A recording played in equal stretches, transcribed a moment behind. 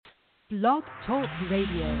Blog Talk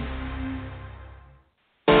Radio.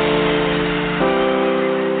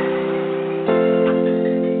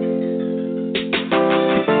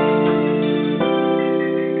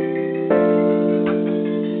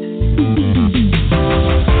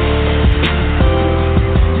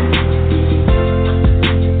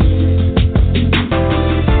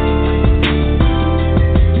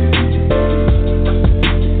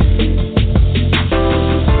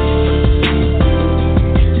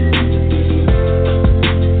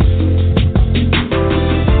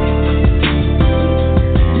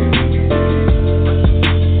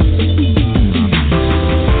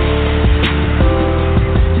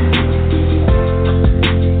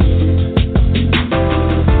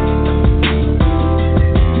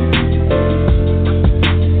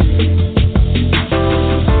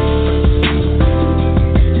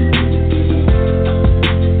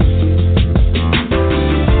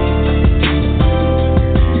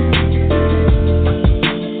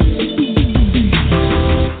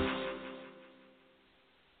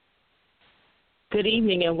 Good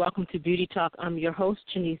evening and welcome to Beauty Talk. I'm your host,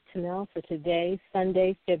 Janice Tennell, for today,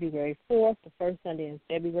 Sunday, February 4th, the first Sunday in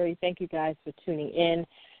February. Thank you guys for tuning in.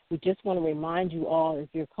 We just want to remind you all, if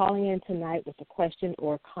you're calling in tonight with a question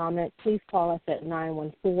or comment, please call us at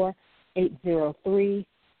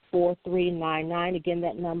 914-803-4399. Again,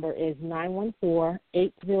 that number is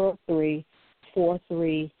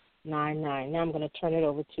 914-803-4399. Now I'm going to turn it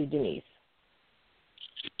over to Denise.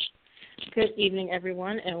 Good evening,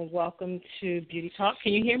 everyone, and welcome to Beauty Talk.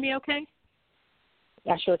 Can you hear me okay?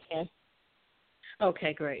 I sure can.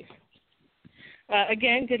 Okay, great.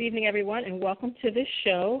 Again, good evening, everyone, and welcome to this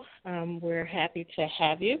show. We're happy to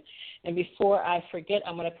have you. And before I forget,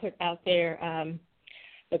 I'm going to put out there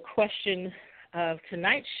the question of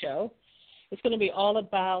tonight's show. It's going to be all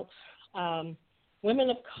about women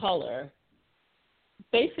of color.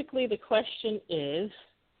 Basically, the question is,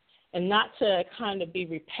 and not to kind of be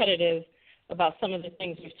repetitive about some of the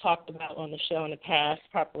things we've talked about on the show in the past,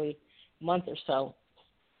 probably a month or so.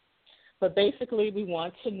 But basically, we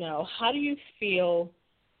want to know, how do you feel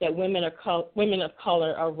that women of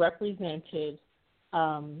color are represented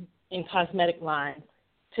in cosmetic lines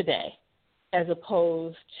today, as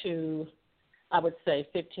opposed to, I would say,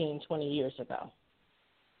 15, 20 years ago?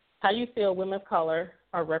 How do you feel women of color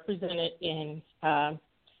are represented in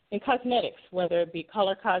cosmetics, whether it be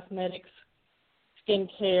color cosmetics,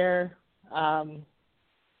 skincare,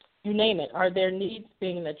 you name it? Are their needs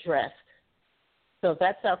being addressed? So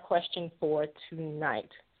that's our question for tonight.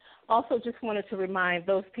 Also, just wanted to remind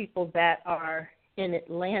those people that are in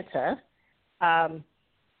Atlanta,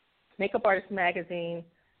 Makeup Artist Magazine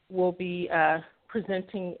will be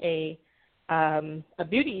presenting a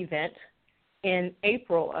beauty event in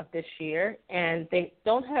April of this year, and they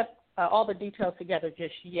don't have all the details together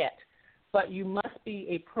just yet, but you must be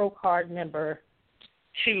a Pro Card member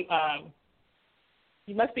to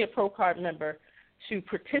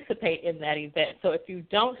participate in that event. So if you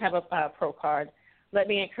don't have a Pro Card, let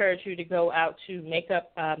me encourage you to go out to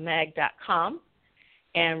makeupmag.com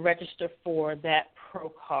and register for that Pro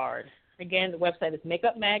Card. Again, the website is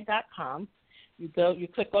makeupmag.com. You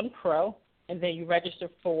click on Pro, and then you register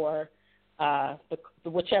for the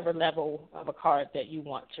whichever level of a card that you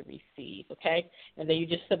want to receive, okay? And then you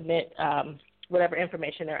just submit whatever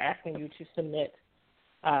information they're asking you to submit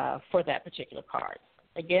for that particular card.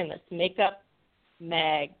 Again, that's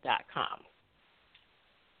makeupmag.com.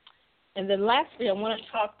 And then lastly, I want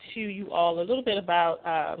to talk to you all a little bit about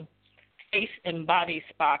Face and Body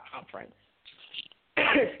Spa Conference.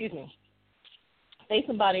 Excuse me. Face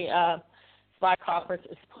and Body Spa Conference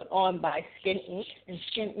is put on by Skin Inc., and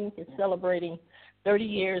Skin Inc. is celebrating 30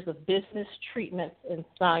 years of business, treatments, and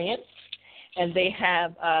science, and they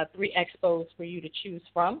have 3 expos for you to choose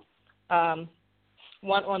from.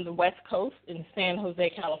 One on the West Coast in San Jose,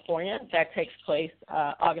 California. That takes place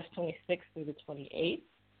August 26th through the 28th.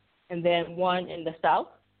 And then one in the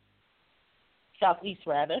Southeast,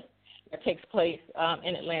 that takes place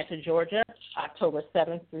in Atlanta, Georgia, October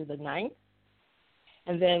 7th through the 9th.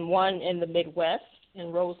 And then one in the Midwest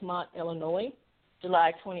in Rosemont, Illinois,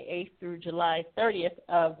 July 28th through July 30th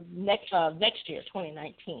of next year,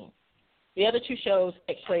 2019. The other 2 shows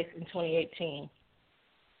take place in 2018.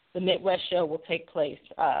 The Midwest show will take place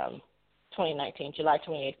 2019, July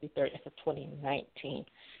 28th through 30th of 2019.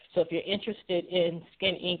 So if you're interested in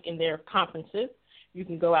Skin Inc. and their conferences, you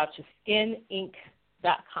can go out to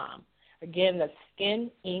skininc.com. Again, that's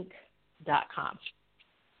skininc.com.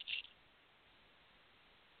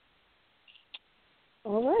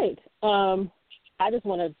 All right. I just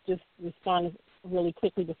want to respond really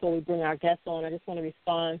quickly before we bring our guests on. I just want to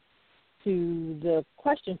respond to the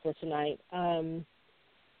question for tonight. Some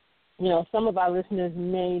of our listeners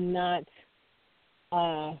may not,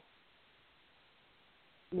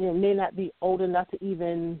 may not be old enough to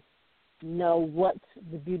even know what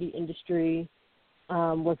the beauty industry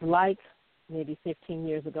was like maybe 15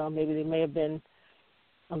 years ago. Maybe they may have been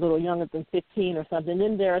a little younger than 15 or something.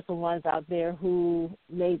 Then there are some ones out there who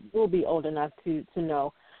will be old enough to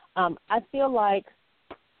know. I feel like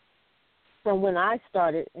from when I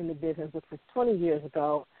started in the business, which was 20 years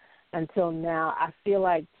ago, until now, I feel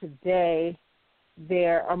like today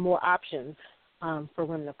there are more options for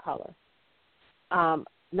women of color.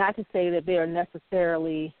 Not to say that they are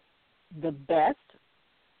necessarily the best,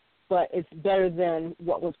 but it's better than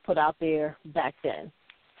what was put out there back then.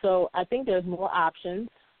 So I think there's more options.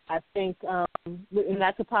 I think, and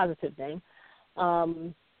that's a positive thing. I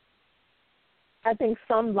think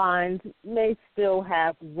some lines may still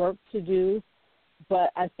have work to do,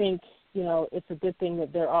 but I think, it's a good thing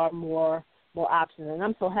that there are more options. And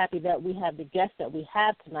I'm so happy that we have the guest that we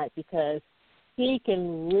have tonight, because he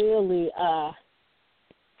can really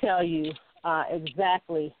tell you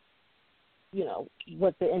exactly,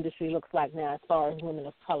 what the industry looks like now as far as women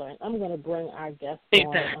of color. And I'm going to bring our guest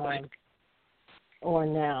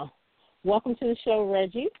on now. Welcome to the show,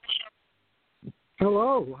 Reggie.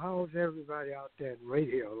 Hello. How's everybody out there in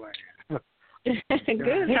radio land?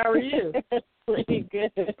 Good. How are you? Pretty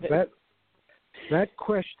good. That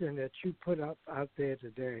question that you put up out there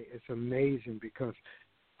today is amazing, because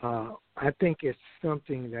I think it's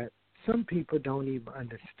something that some people don't even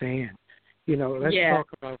understand. Let's talk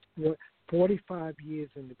about 45 years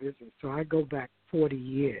in the business. So I go back 40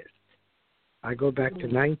 years. I go back to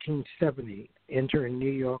 1970, entering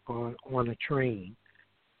New York on a train,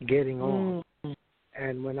 getting on.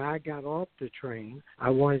 And when I got off the train, I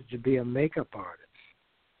wanted to be a makeup artist.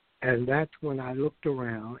 And that's when I looked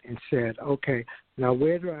around and said, okay, now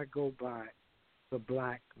where do I go buy the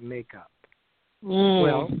black makeup?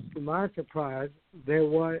 Well, to my surprise, there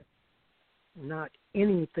were not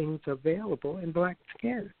anything available in black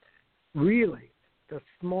skin. Really, the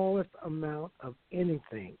smallest amount of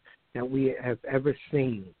anything that we have ever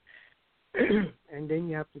seen. And then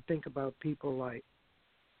you have to think about people like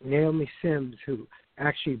Naomi Sims, who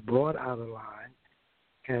actually brought out a line,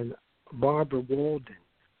 and Barbara Walden,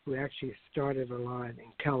 who actually started a line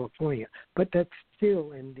in California, but that's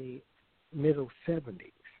still in the middle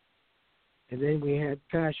 70s. And then we had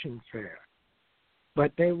Fashion Fair.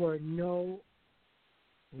 But there were no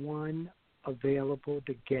one available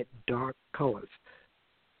to get dark colors.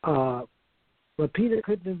 Lupita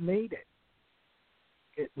couldn't have made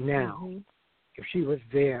it now if she was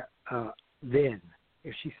there then,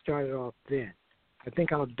 if she started off then. I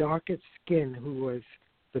think our darkest skin, who was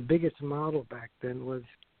the biggest model back then, was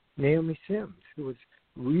Naomi Sims, who was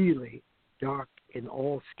really dark in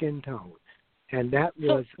all skin tone. And that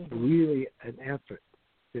was really an effort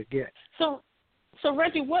to get. So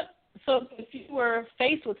Reggie, if you were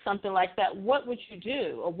faced with something like that, what would you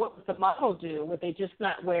do, or what would the model do? Would they just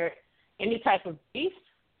not wear any type of beast?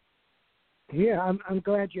 Yeah, I'm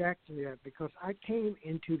glad you asked me that, because I came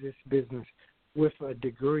into this business with a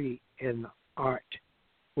degree in art,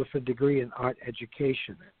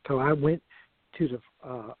 education. So I went to the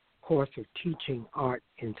course of teaching art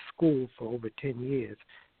in school for over 10 years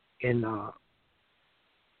in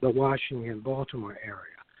the Washington, Baltimore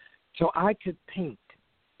area. So I could paint,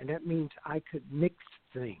 and that means I could mix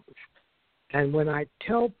things. And when I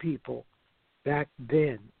tell people back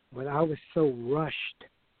then, when I was so rushed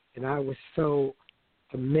and I was so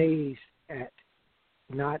amazed at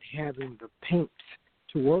not having the paints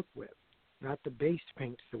to work with, not the base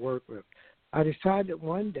paints to work with, I decided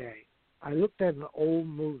one day, I looked at an old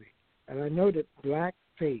movie, and I know that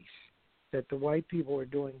blackface, that the white people were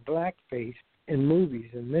doing blackface in movies,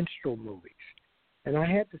 in minstrel movies. And I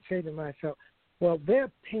had to say to myself, well,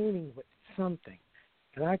 they're painting with something.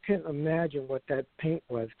 And I couldn't imagine what that paint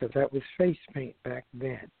was, because that was face paint back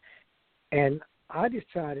then. And I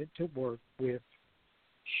decided to work with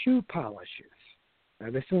shoe polishes. Now,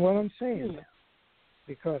 listen to what I'm saying now.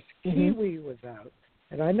 Because Kiwi was out,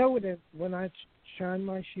 and I know that when I shined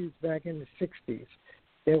my shoes back in the 60s,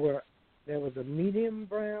 there was a medium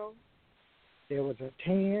brown, there was a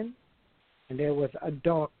tan, and there was a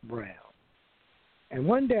dark brown. And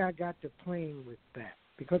one day I got to playing with that,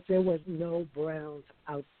 because there was no browns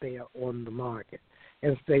out there on the market.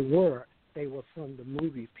 And if they were from the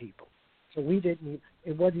movie people. So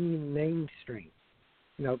it wasn't even mainstream.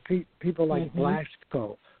 People like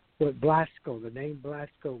Blasco. The name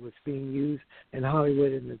Blasco was being used in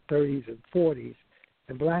Hollywood in the 30s and 40s,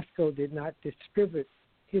 and Blasco did not distribute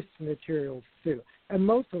his materials too. And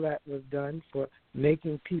most of that was done for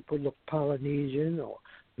making people look Polynesian or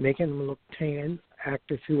making them look tan,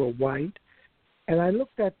 actors who were white. And I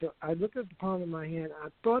looked at the palm of my hand. I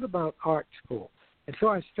thought about art school, and so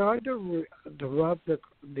I started to rub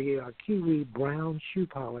the kiwi brown shoe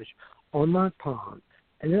polish on my palm,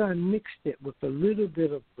 and then I mixed it with a little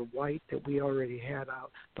bit of the white that we already had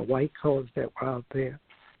out, the white colors that were out there.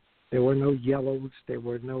 There were no yellows. There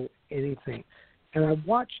were no anything. And I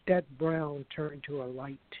watched that brown turn to a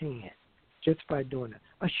light tan just by doing it.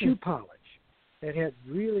 A shoe polish that had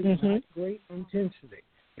really not great intensity.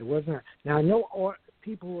 It wasn't. Now, I know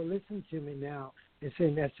people will listen to me now and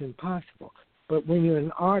saying that's impossible. But when you're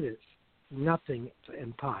an artist, nothing is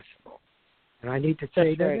impossible. And I need to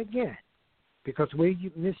say that again, because we're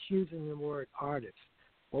misusing the word artist.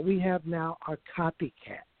 What we have now are copycats.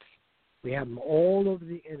 We have them all over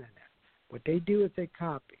the Internet. What they do is they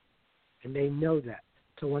copy, and they know that.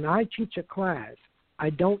 So when I teach a class, I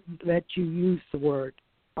don't let you use the word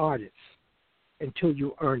artist until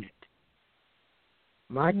you earn it.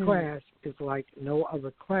 My class is like no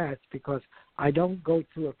other class because I don't go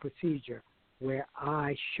through a procedure where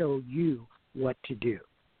I show you what to do.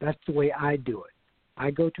 That's the way I do it.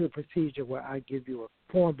 I go to a procedure where I give you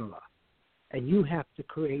a formula, and you have to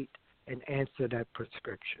create and answer that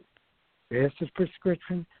prescription. There's the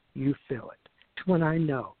prescription, you fill it. It's when I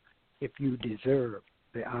know if you deserve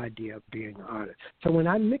the idea of being an artist. So when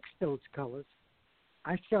I mixed those colors,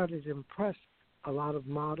 I started to impress a lot of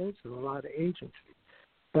models and a lot of agencies.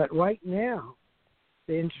 But right now,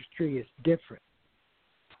 the industry is different.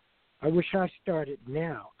 I wish I started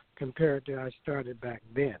now compared to I started back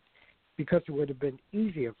then, because it would have been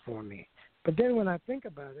easier for me. But then when I think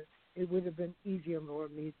about it, it would have been easier for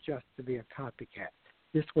me just to be a copycat.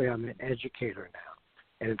 This way I'm an educator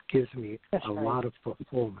now, and it gives me a lot of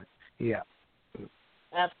fulfillment. Yeah.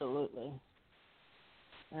 Absolutely.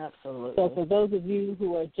 Absolutely. So for those of you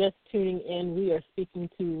who are just tuning in, we are speaking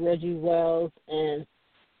to Reggie Wells. And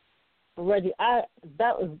Reggie, that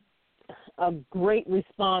was a great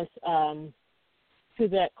response to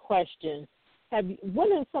that question.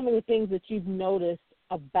 What are some of the things that you've noticed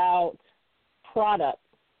about product,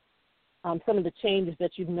 some of the changes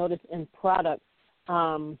that you've noticed in product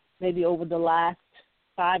maybe over the last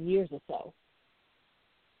 5 years or so?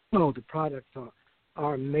 Oh, the products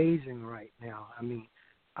are amazing right now. I mean,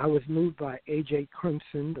 I was moved by A.J.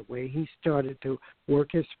 Crimson, the way he started to work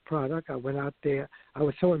his product. I went out there. I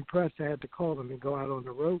was so impressed I had to call him and go out on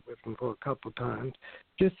the road with him for a couple times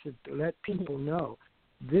just to let people know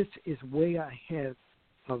this is way ahead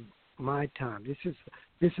of my time.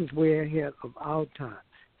 This is way ahead of our time.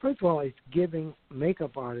 First of all, it's giving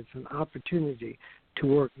makeup artists an opportunity to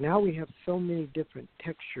work. Now we have so many different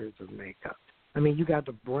textures of makeup. I mean, you got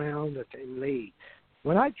the brown that's inlaid.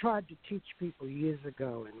 When I tried to teach people years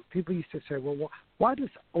ago, and people used to say, well, why does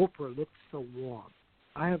Oprah look so warm?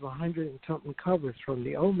 I have 100 and something covers from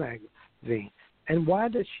the O magazine. And why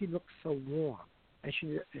does she look so warm? And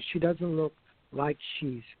she doesn't look like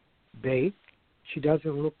she's baked. She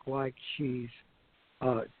doesn't look like she's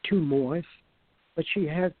too moist. But she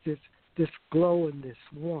has this glow and this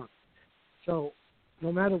warmth. So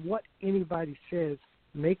no matter what anybody says,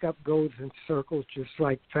 makeup goes in circles just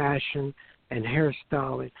like fashion and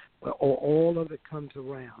hairstyling, or all of it comes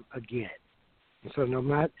around again. And so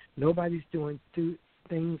nobody's doing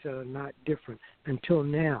things that are not different until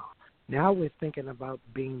now. Now we're thinking about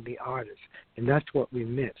being the artist, and that's what we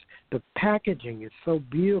miss. The packaging is so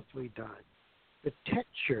beautifully done. The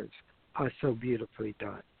textures are so beautifully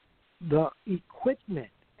done. The equipment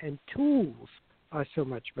and tools are so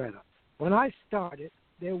much better. When I started,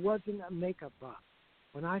 there wasn't a makeup box.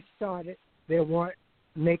 When I started, there weren't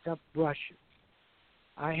makeup brushes.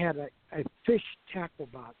 I had a fish tackle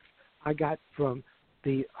box I got from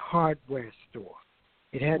the hardware store.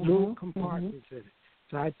 It had little compartments in it.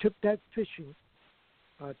 So I took that fishing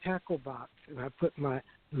tackle box and I put my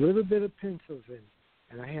little bit of pencils in,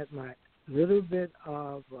 and I had my little bit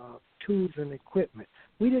of tools and equipment.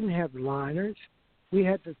 We didn't have liners. We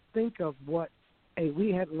had to think of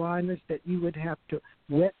we had liners that you would have to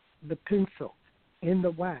wet the pencil in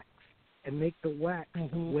the wax and make the wax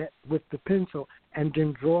wet with the pencil and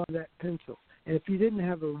then draw that pencil. And if you didn't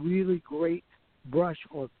have a really great brush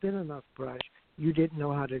or thin enough brush, you didn't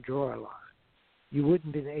know how to draw a line. You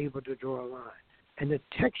wouldn't have been able to draw a line. And the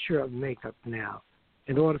texture of makeup now,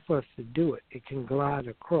 in order for us to do it, it can glide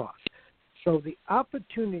across. So the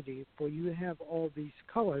opportunity for you to have all these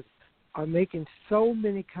colors are making so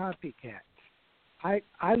many copycats.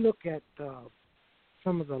 I look at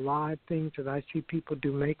some of the live things that I see people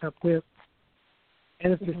do makeup with,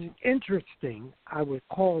 and if it's interesting, I would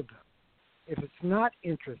call them. If it's not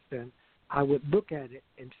interesting, I would look at it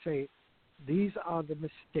and say, these are the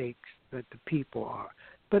mistakes that the people are.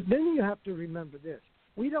 But then you have to remember this.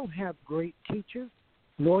 We don't have great teachers,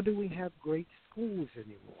 nor do we have great schools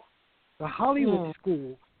anymore. The Hollywood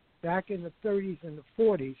school, back in the 30s and the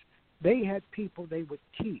 40s, they had people they would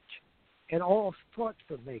teach and all sorts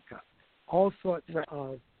of makeup, all sorts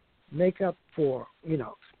of makeup for,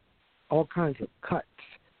 all kinds of cuts,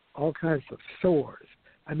 all kinds of sores.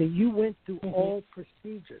 I mean, you went through all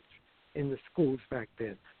procedures in the schools back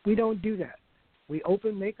then. We don't do that. We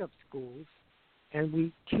open makeup schools, and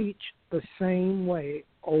we teach the same way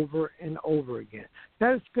over and over again.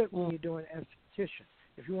 That is good when you're doing esthetician.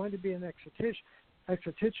 If you want to be an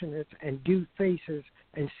esthetician and do faces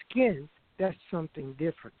and skin, that's something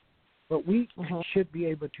different. But we should be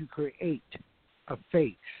able to create a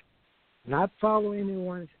face, not follow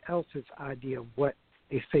anyone else's idea of what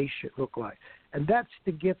a face should look like. And that's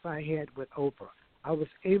the gift I had with Oprah. I was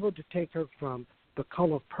able to take her from the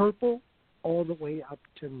color purple all the way up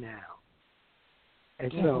to now.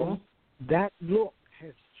 And so that look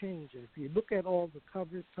has changed. If you look at all the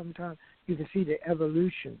covers sometimes, you can see the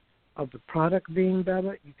evolution of the product being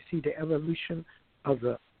better. You can see the evolution of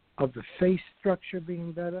the face structure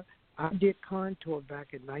being better. I did contour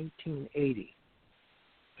back in 1980,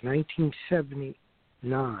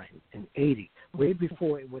 1979 and 80, way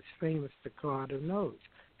before it was famous to carve her nose.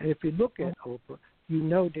 And if you look at Oprah, you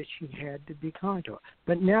know that she had to be contour.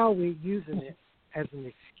 But now we're using it as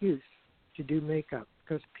an excuse to do makeup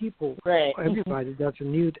because everybody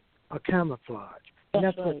doesn't need a camouflage. And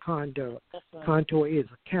that's what contour is,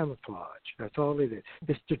 a camouflage. That's all it is.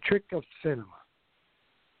 It's the trick of cinema.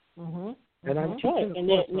 And I'm teaching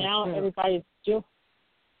now everybody's still.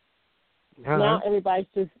 Now everybody's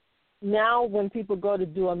just. Now when people go to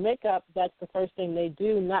do a makeup, that's the first thing they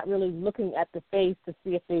do, not really looking at the face to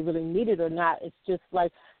see if they really need it or not. It's just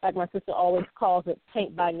like my sister always calls it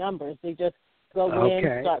paint by numbers. They just go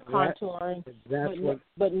in, start contouring,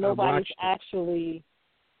 but nobody's actually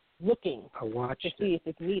looking to see if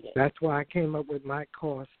it's needed. That's why I came up with my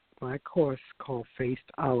course called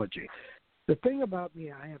Faceology. The thing about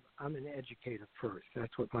me, I'm an educator first.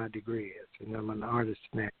 That's what my degree is, and I'm an artist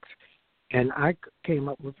next. And I came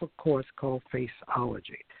up with a course called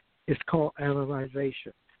Faceology. It's called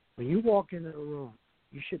analyzation. When you walk into a room,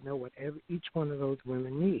 you should know what each one of those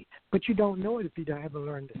women need. But you don't know it if you haven't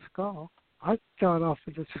learned the skull. I start off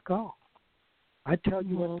with the skull. I tell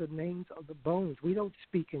you what the names of the bones. We don't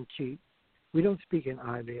speak in cheek. We don't speak in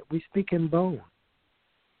eyelid. We speak in bone.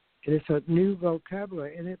 And it's a new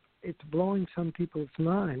vocabulary, and it's blowing some people's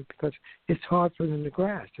mind because it's hard for them to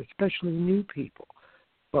grasp, especially new people.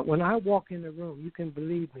 But when I walk in the room, you can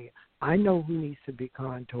believe me, I know who needs to be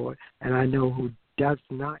contoured, and I know who does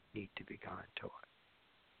not need to be contoured.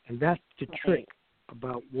 And that's the trick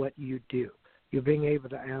about what you do. You're being able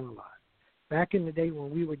to analyze. Back in the day when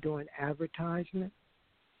we were doing advertisement,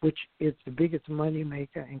 which is the biggest money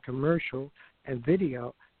maker in commercial, and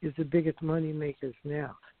video is the biggest money makers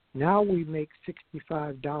now. Now we make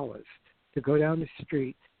 $65 to go down the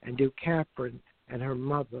street and do Catherine and her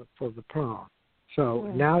mother for the prom.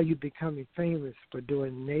 So now you're becoming famous for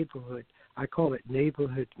doing neighborhood, I call it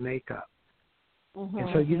neighborhood makeup. And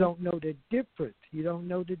so you don't know the difference. You don't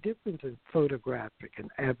know the difference in photographic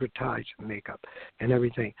and advertising makeup and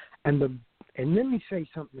everything. And let me say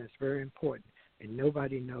something that's very important, and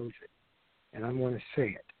nobody knows it, and I'm going to say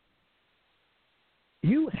it.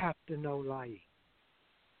 You have to know lighting.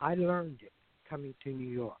 I learned it coming to New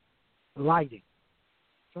York. Lighting.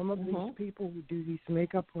 Some of these people who do these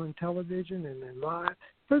makeup on television and then live,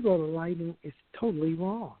 first of all, the lighting is totally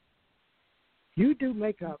wrong. You do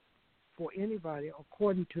makeup for anybody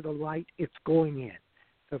according to the light it's going in.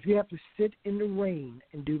 So if you have to sit in the rain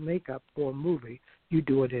and do makeup for a movie, you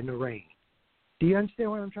do it in the rain. Do you understand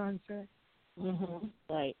what I'm trying to say?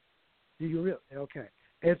 Right. Do you really? Okay.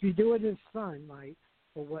 If you do it in sunlight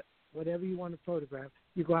or whatever you want to photograph,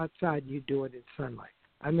 you go outside and you do it in sunlight.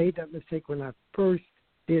 I made that mistake when I first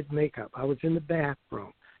did makeup. I was in the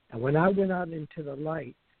bathroom, and when I went out into the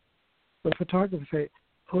light, the photographer said,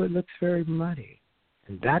 "Oh, it looks very muddy."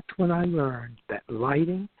 And that's when I learned that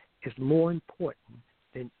lighting is more important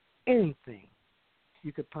than anything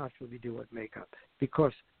you could possibly do with makeup,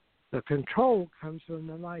 because the control comes from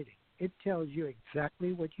the lighting. It tells you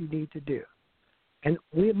exactly what you need to do. And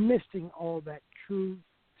we're missing all that true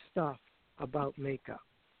stuff about makeup.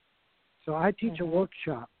 So I teach a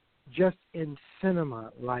workshop just in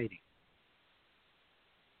cinema lighting.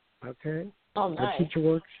 Okay? Oh, nice. I teach a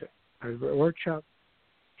workshop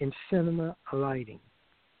in cinema lighting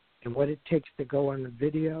and what it takes to go on the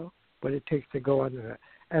video, what it takes to go on the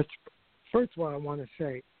first of all, I want to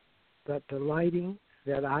say that the lighting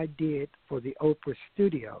that I did for the Oprah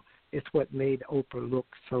studio is what made Oprah look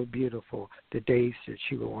so beautiful the days that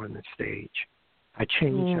she was on the stage. I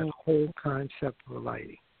changed that whole concept of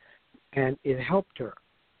lighting, and it helped her.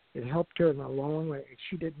 It helped her in a long way.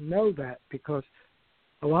 She didn't know that because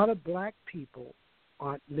a lot of black people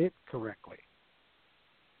aren't lit correctly.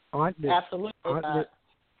 Absolutely not.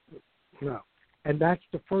 No. And that's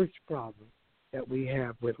the first problem that we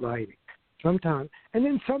have with lighting. Sometimes, and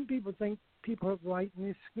then some people think people have light in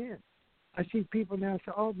their skin. I see people now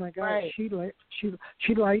say, "Oh my God, right. she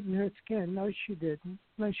lightened her skin." No, she didn't.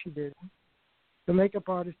 No, she didn't. The makeup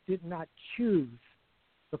artist did not choose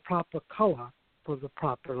the proper color for the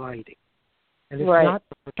proper lighting, and it's not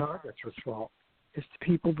the photographer's fault. It's the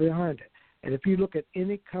people behind it. And if you look at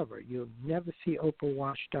any cover, you'll never see Oprah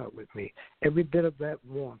washed out with me. Every bit of that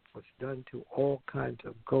warmth was done to all kinds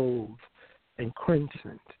of golds and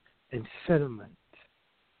crimsons and cinnamons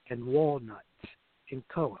and walnuts in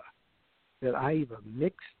color that I either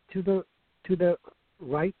mixed to the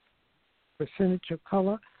right percentage of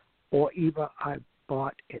color or either I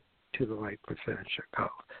bought it to the right percentage of color.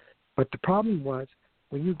 But the problem was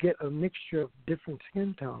when you get a mixture of different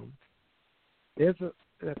skin tones, there's a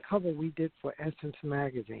cover we did for Essence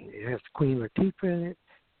magazine. It has Queen Latifah in it.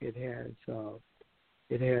 It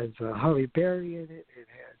has Halle Berry in it. It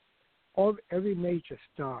has every major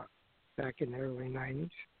star back in the early 90s.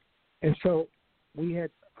 And so we had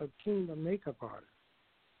a team of makeup artists.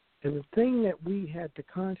 And the thing that we had to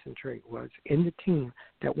concentrate was in the team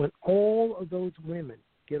that when all of those women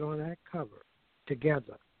get on that cover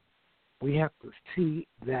together, we have to see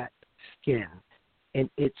that skin in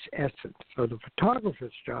its essence. So the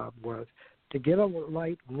photographer's job was to get a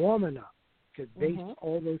light warm enough to base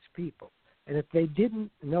all those people. And if they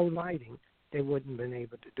didn't know lighting, they wouldn't have been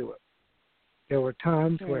able to do it. There were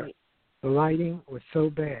times where the lighting was so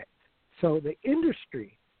bad. So the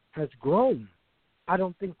industry has grown. I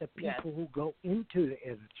don't think the people who go into the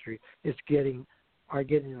industry are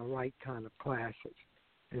getting the right kind of classes.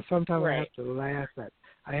 And sometimes I have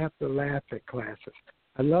to laugh at classes.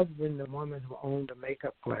 I love when the woman who owned a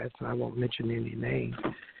makeup class, and I won't mention any names,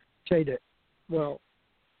 say that, well,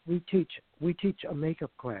 we teach a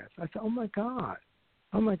makeup class. I said, oh my God,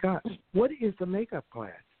 what is the makeup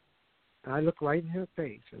class? And I looked right in her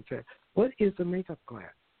face and said, what is the makeup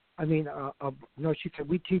class? I mean, no, she said,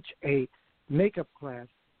 we teach a makeup class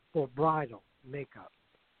for bridal makeup.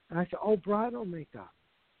 And I said, oh, bridal makeup.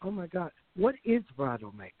 Oh my God, what is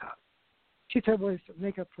bridal makeup? She said, well, it's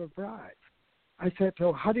makeup for brides. I said,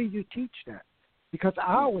 so how do you teach that? Because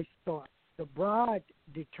I always thought the bride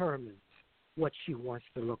determines what she wants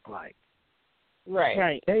to look like.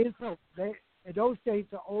 Right. Those days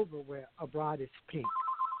are over where a bride is pink.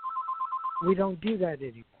 We don't do that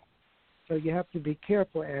anymore. So you have to be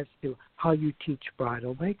careful as to how you teach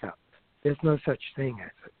bridal makeup. There's no such thing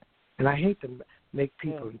as it. And I hate to make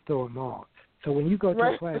people and throw them off. So when you go to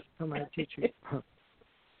a class, somebody teach you,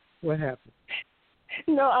 what happened?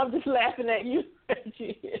 No, I'm just laughing at you,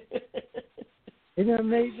 Reggie. Isn't that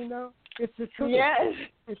amazing, though? It's the truth.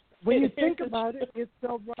 Yes. When you think about it, it's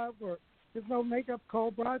so bride work. There's no makeup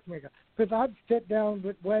called bride makeup. Because I've sat down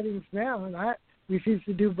with weddings now, and I refuse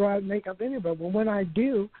to do bride makeup anyway. But when I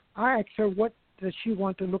do, I ask her what does she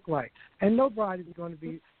want to look like. And no bride is going to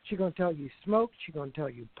be, she's going to tell you smoke, she's going to tell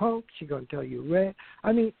you punk, she's going to tell you red.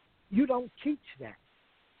 I mean, you don't teach that.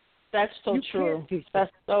 That's so true.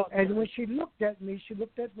 That's so true. And when she looked at me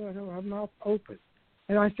with her mouth open.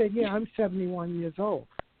 And I said, yeah, I'm 71 years old.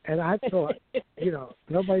 And I thought,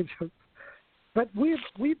 nobody's. But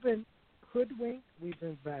we've been hoodwinked. We've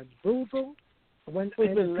been bamboozled.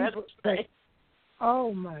 People say,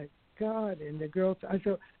 oh, my God. And the girl,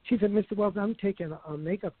 she said, Mr. Wells, I'm taking a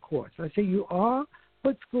makeup course. I said, you are?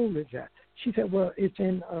 What school is that? She said, well, it's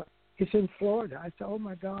in Florida. I said, oh,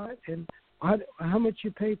 my God. And how much you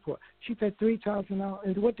pay for it? She said $3,000.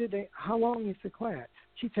 And how long is the class?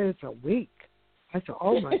 She said it's a week. I said,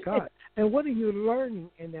 oh my God. And what are you learning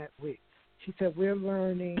in that week? She said, we're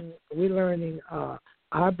learning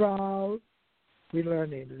eyebrows, we're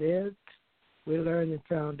learning lips, we're learning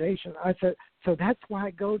foundation. I said, so that's why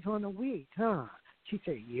it goes on a week, huh? She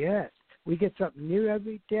said, yes. We get something new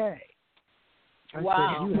every day.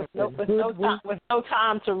 Wow. With no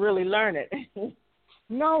time to really learn it.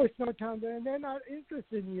 No, it's no time. They're not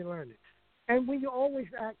interested in you learning. And when you always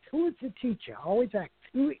ask, who is the teacher? I always ask,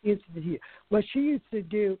 who is the teacher? What she used to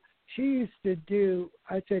do,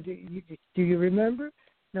 I said, do you remember?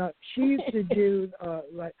 No, she used to do,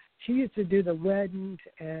 she used to do the weddings,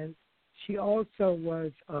 and she also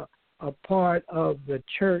was a part of the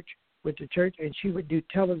church with the church, and she would do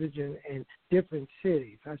television in different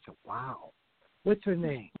cities. I said, wow, what's her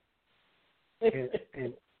name? And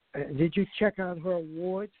did you check out her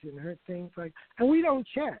awards and her things like? And we don't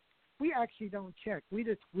check. We actually don't check. We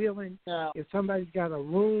just willing if somebody's got a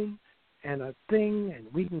room and a thing, and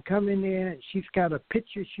we can come in there, and she's got a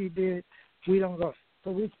picture she did. We don't go.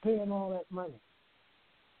 So we're paying all that money.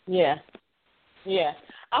 Yeah.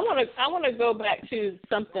 I want to go back to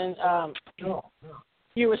something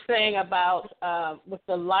you were saying about with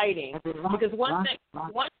the lighting, because one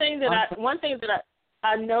thing that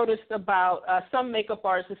I noticed about some makeup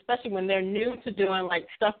artists, especially when they're new to doing like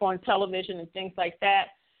stuff on television and things like that,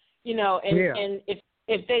 you know, and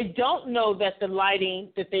if they don't know that the lighting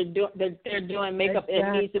that they're doing makeup,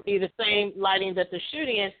 it needs to be the same lighting that they're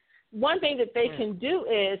shooting in. One thing that they can do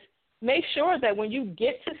is make sure that when you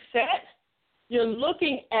get to set, you're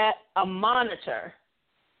looking at a monitor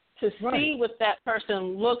to see what that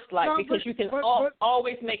person looks like, because you can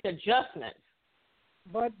always make adjustments.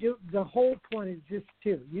 But the whole point is this,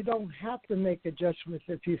 too. You don't have to make adjustments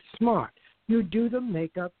if you're smart. You do the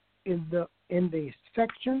makeup in the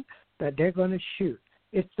section that they're going to shoot.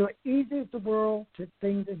 It's the easiest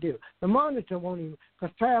thing to do. The monitor won't even,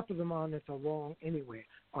 because half of the monitors are wrong anyway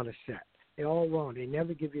on a set. They're all wrong. They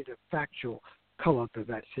never give you the factual color to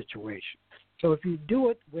that situation. So if you do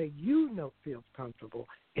it where feels comfortable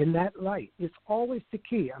in that light, it's always the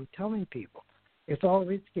key. I'm telling people, it's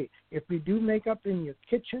always the key. If you do makeup in your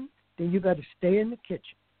kitchen, then you got to stay in the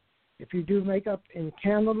kitchen. If you do makeup in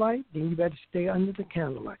candlelight, then you better stay under the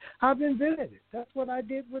candlelight. I've invented it. That's what I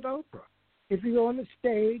did with Oprah. If you go on the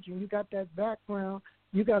stage and you got that background,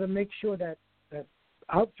 you got to make sure that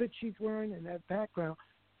outfit she's wearing and that background,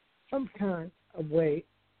 some kind of way,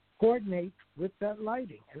 coordinates with that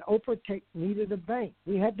lighting. And Oprah needed a bank.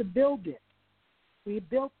 We had to build it. We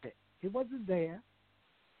built it. It wasn't there.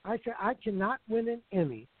 I said, I cannot win an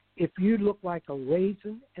Emmy if you look like a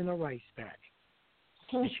raisin in a rice bag.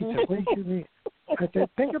 And she said, what do you mean? I said,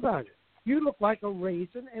 think about it. You look like a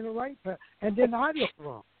raisin in a rice bag. And then I look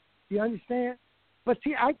wrong. You understand? But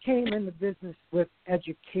see, I came in the business with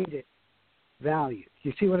educated values.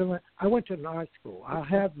 You see what I mean? I went to an art school. I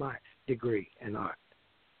have my degree in art.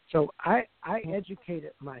 So I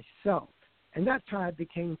educated myself. And that's how I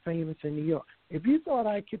became famous in New York. If you thought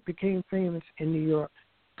I became famous in New York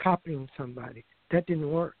copying somebody, that didn't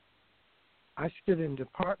work. I stood in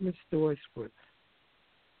department stores for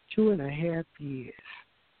 2.5 years.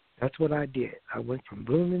 That's what I did. I went from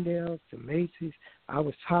Bloomingdale's to Macy's. I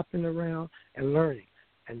was hopping around and learning.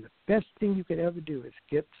 And the best thing you could ever do is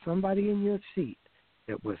get somebody in your seat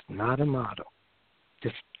that was not a model.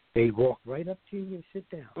 Just they walk right up to you and sit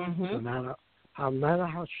down. Mm-hmm. No matter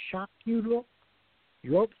how shocked you look,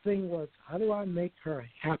 your thing was, how do I make her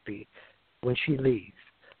happy when she leaves?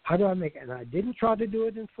 How do I make it? And I didn't try to do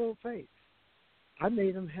it in full face. I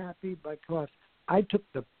made them happy because I took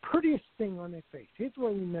the prettiest thing on their face. Here's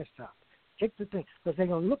where we messed up. Take the thing, because they're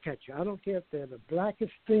going to look at you. I don't care if they're the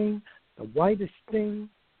blackest thing, the whitest thing,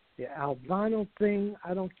 the albino thing.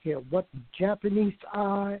 I don't care what Japanese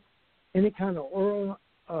eye, any kind of oral,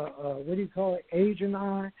 Asian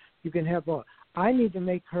eye. You can have all. I need to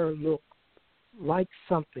make her look like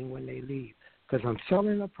something when they leave, because I'm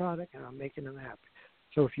selling a product and I'm making them happy.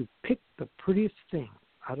 So if you pick the prettiest thing,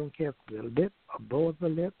 I don't care if it's a lip, a bow of a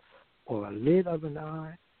lip, or a lid of an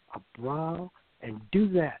eye, a brow, and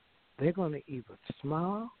do that, they're going to either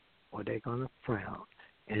smile or they're going to frown.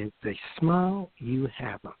 And if they smile, you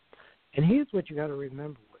have them. And here's what you got to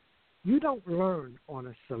remember with. You don't learn on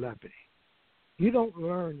a celebrity. You don't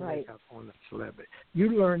learn makeup on a celebrity. You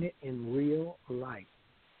learn it in real life,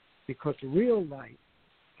 because real life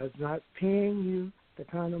is not paying you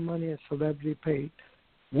the kind of money a celebrity paid.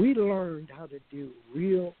 We learned how to do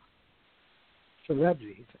real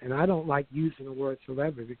celebrities, and I don't like using the word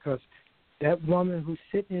celebrity, because that woman who's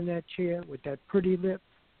sitting in that chair with that pretty lip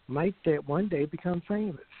might that one day become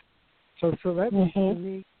famous. So celebrities to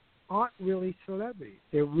me aren't really celebrities.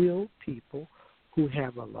 They're real people who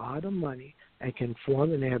have a lot of money and can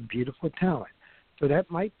form, and they have beautiful talent. So that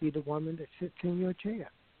might be the woman that sits in your chair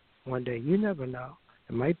one day. You never know.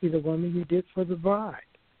 It might be the woman you did for the bride.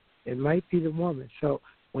 It might be the woman. So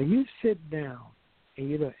when you sit down,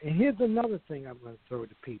 and here's another thing I'm going to throw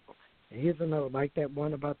to people. And here's another, like that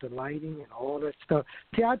one about the lighting and all that stuff.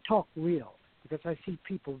 See, I talk real because I see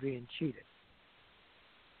people being cheated.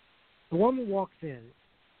 The woman walks in,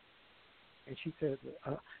 and she says,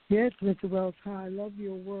 yes, Mr. Wells, hi, I love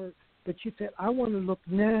your work. But she said, I want to look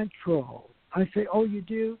natural. I say, oh, you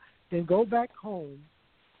do? Then go back home,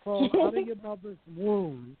 crawl out of your mother's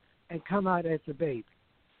womb, and come out as a baby.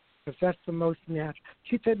 because that's the most natural.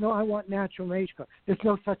 She said, no, I want natural makeup. There's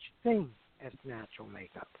no such thing as natural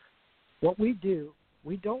makeup. What we do,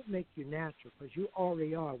 we don't make you natural because you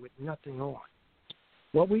already are with nothing on.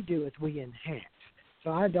 What we do is we enhance.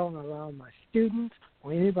 So I don't allow my students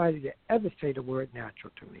or anybody to ever say the word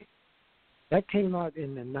natural to me. That came out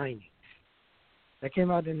in the 90s. That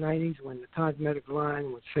came out in the 90s when the cosmetic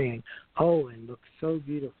line was saying, oh, and looks so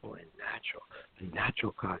beautiful and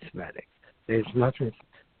natural cosmetic. There's nothing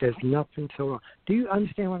so wrong. Do you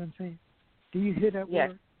understand what I'm saying? Do you hear that yes.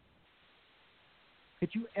 word? Could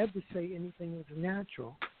you ever say anything is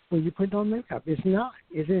natural when you put on makeup? It's not.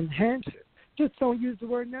 It enhances. Just don't use the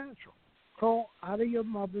word natural. Crawl out of your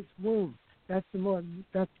mother's womb. That's the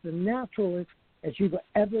naturalest as you will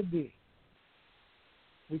ever be.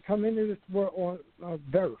 We come into this world on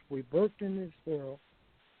birth. We birthed in this world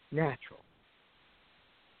natural.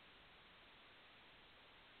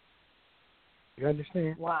 You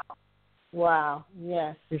understand? Wow.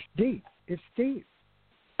 Yes. It's deep.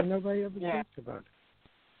 And nobody ever thinks about it.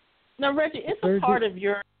 Now, Reggie, there's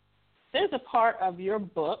a part of your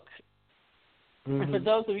book, mm-hmm. and for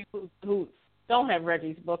those of you who don't have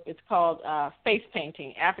Reggie's book, it's called Face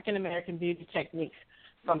Painting, African American Beauty Techniques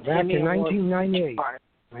from Back in 1998,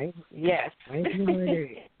 right? Yes.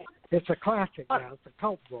 1998. It's a classic now. It's a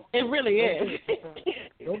cult book. It really is.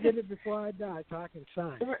 Go get it before I die so I can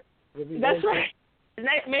sign it. That's right.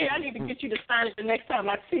 Maybe I need to get you to sign it the next time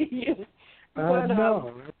I see you.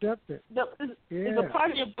 No, definitely. There's a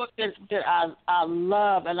part of your book that I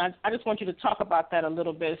love, and I just want you to talk about that a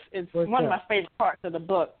little bit. It's one of my favorite parts of the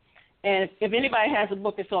book. And if anybody has a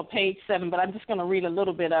book, it's on page 7, but I'm just going to read a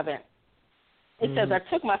little bit of it. It says, I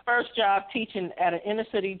took my first job teaching at an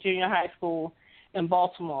inner-city junior high school in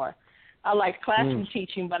Baltimore. I liked classroom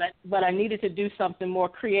teaching, but I needed to do something more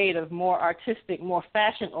creative, more artistic, more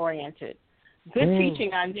fashion-oriented. Good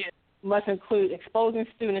teaching, I knew, must include exposing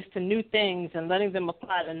students to new things and letting them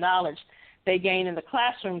apply the knowledge they gain in the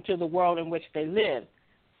classroom to the world in which they live.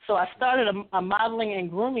 So I started a modeling and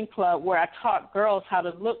grooming club where I taught girls how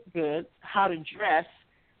to look good, how to dress,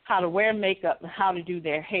 how to wear makeup, and how to do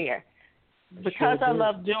their hair. Because I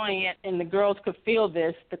loved doing it and the girls could feel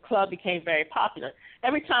this, the club became very popular.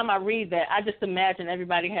 Every time I read that, I just imagine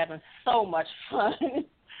everybody having so much fun.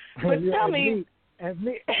 But tell me... And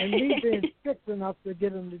me being strict enough to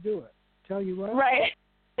get them to do it. Tell you what? Right.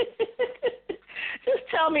 Just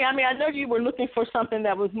tell me, I know you were looking for something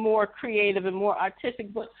that was more creative and more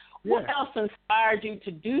artistic, but what else inspired you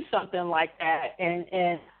to do something like that,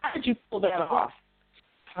 and how did you pull that off?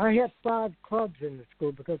 I had 5 clubs in the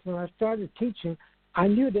school because when I started teaching, I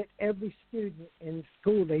knew that every student in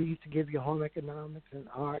school, they used to give you home economics and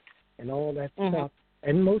art and all that stuff,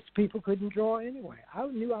 and most people couldn't draw anyway. I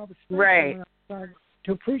knew I was right. When I started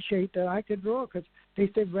to appreciate that I could draw because they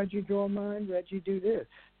said, Reggie, draw mine, Reggie, do this.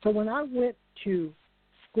 So when I went to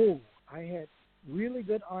school, I had really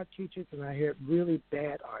good art teachers and I had really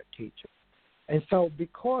bad art teachers. And so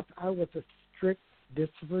because I was a strict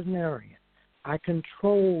disciplinarian, I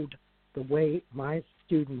controlled the way my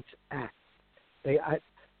students act. They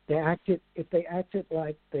acted, if they acted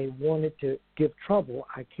like they wanted to give trouble,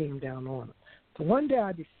 I came down on them. So one day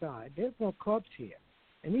I decided there's no clubs here.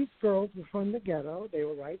 And these girls were from the ghetto. They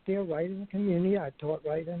were right there, right in the community. I taught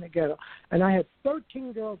right in the ghetto. And I had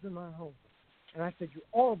 13 girls in my home. And I said, you're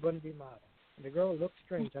all going to be models. And the girl looked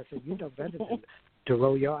strange. I said, you know better than to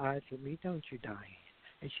roll your eyes at me, don't you, Diane?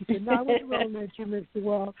 And she said, no, I wasn't rolling at you, Mr.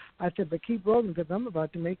 Wall. I said, but keep rolling because I'm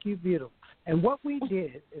about to make you beautiful. And what we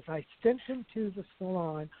did is I sent them to the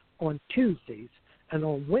salon on Tuesdays, and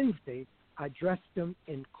on Wednesdays I dressed them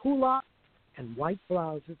in culottes and white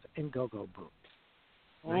blouses and go-go boots.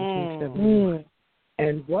 1971.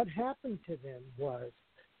 And what happened to them was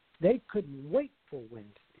they couldn't wait for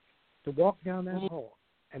Wednesday to walk down that hall.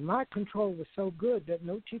 And my control was so good that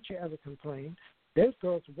no teacher ever complained. Those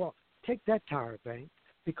girls would walk. Take that, Tyra Banks,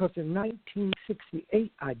 because in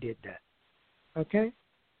 1968 I did that. Okay?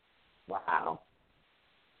 Wow.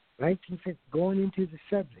 1960, going into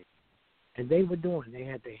the 70s. And they were doing, they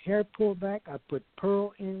had their hair pulled back. I put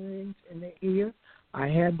pearl earrings in their ear. I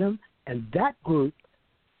had them. And that group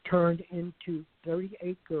turned into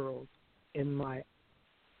 38 girls in my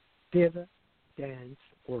theater dance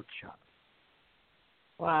workshop.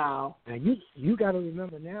 Wow. Now, you got to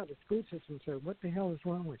remember now the school system said, what the hell is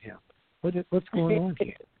wrong with him? What's going on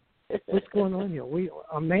here? What's going on here?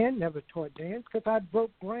 A man never taught dance because I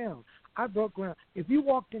broke ground. If you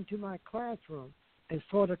walked into my classroom and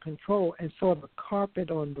saw the control and saw the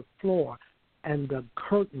carpet on the floor and the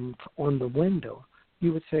curtains on the window,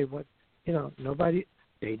 you would say, what, nobody,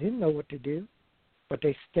 they didn't know what to do. But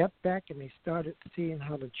they stepped back and they started seeing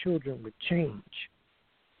how the children would change.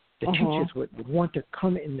 The teachers would want to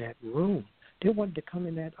come in that room. They wanted to come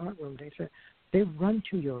in that art room. They said, they run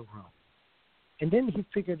to your room. And then he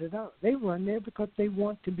figured it out. They run there because they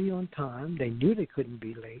want to be on time. They knew they couldn't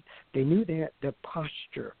be late. They knew they had their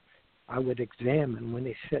posture. I would examine when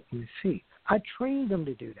they sat in the seat. I trained them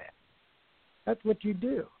to do that. That's what you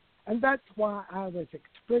do. And that's why I was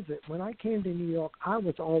exquisite. When I came to New York, I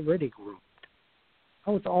was already groomed. I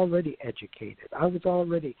was already educated. I was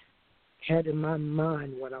already had in my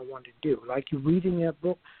mind what I wanted to do. Like you're reading that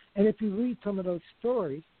book, and if you read some of those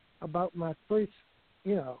stories about my first,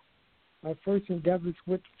 my first endeavors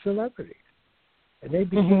with celebrities, and they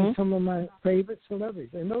became some of my favorite celebrities.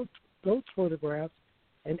 And those photographs,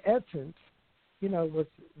 in essence, was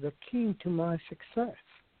the key to my success.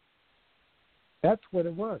 That's what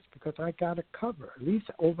it was, because I got a cover, at least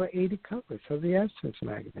over 80 covers of the Essence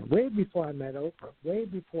magazine, way before I met Oprah, way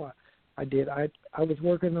before I did. I was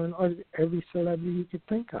working on every celebrity you could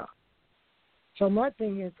think of. So my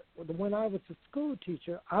thing is, when I was a school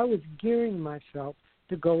teacher, I was gearing myself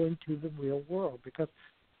to go into the real world because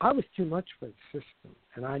I was too much for the system,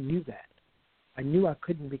 and I knew that. I knew I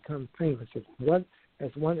couldn't become famous.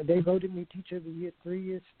 They voted me Teacher of the Year 3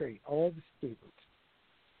 years straight, all the students.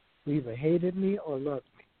 Who either hated me or loved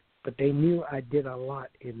me, but they knew I did a lot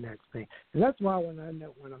in that thing. And that's why when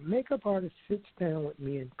a makeup artist sits down with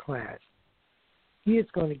me in class, he is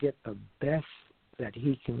going to get the best that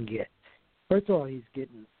he can get. First of all, he's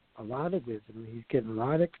getting a lot of wisdom. He's getting a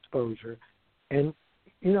lot of exposure. And,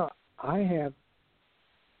 I have,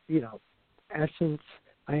 Essence.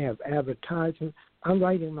 I have advertising. I'm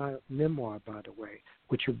writing my memoir, by the way,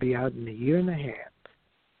 which will be out in a year and a half.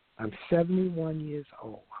 I'm 71 years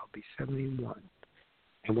old. I'll be 71.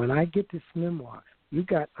 And when I get this memoir, you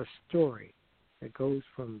got a story that goes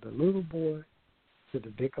from the little boy to the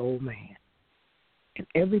big old man. And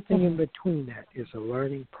everything in between that is a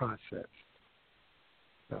learning process.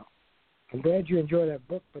 So I'm glad you enjoyed that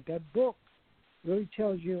book, but that book really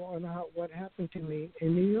tells you on what happened to me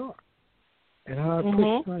in New York and how I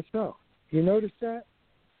pushed myself. You notice that?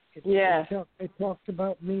 It talks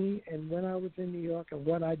about me and when I was in New York and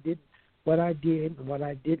what I did and what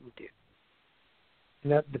I didn't do.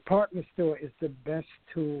 And that department store is the best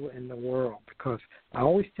tool in the world because I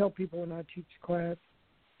always tell people when I teach class,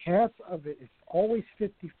 half of it is always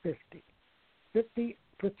 50-50. 50%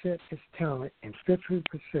 is talent and 50%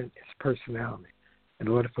 is personality in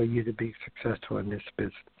order for you to be successful in this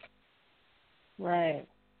business. Right.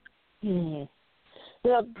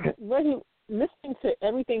 Well, Reggie, listening to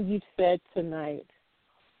everything you've said tonight,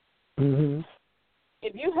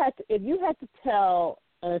 if you had to tell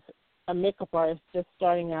a makeup artist just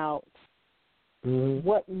starting out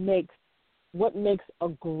what makes a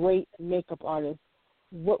great makeup artist,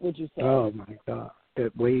 what would you say? Oh my God,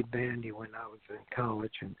 that Wade Bandy. When I was in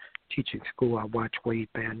college and teaching school, I watched Wade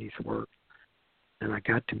Bandy's work, and I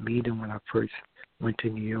got to meet him when I first went to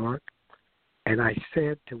New York. And I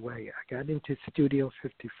said to Wade, I got into Studio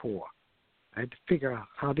 54. I had to figure out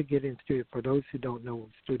how to get in studio. For those who don't know,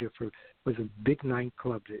 Studio was a big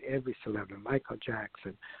nightclub that every celebrity, Michael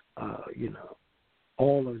Jackson,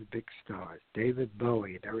 all of the big stars, David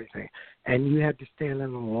Bowie and everything. And you had to stand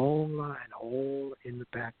in a long line, all in the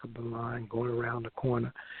back of the line, going around the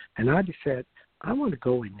corner. And I just said, I want to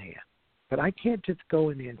go in there, but I can't just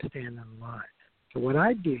go in there and stand in the line. So what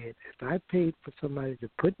I did is I paid for somebody to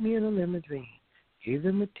put me in a limousine, gave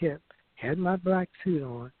them a tip, had my black suit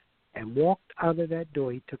on, and walked out of that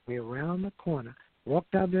door. He took me around the corner,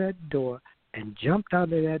 walked out of that door, and jumped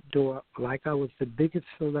out of that door like I was the biggest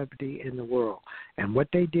celebrity in the world. And what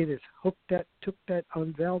they did is took that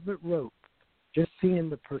on velvet rope, just seeing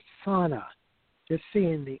the persona, just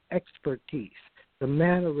seeing the expertise, the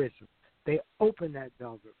mannerism. They opened that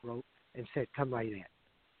velvet rope and said, come right in.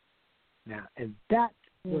 Now, and that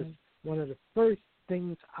was one of the first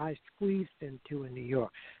things I squeezed into in New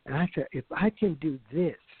York. And I said, if I can do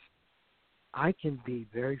this, I can be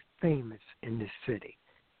very famous in this city.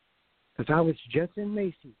 Because I was just in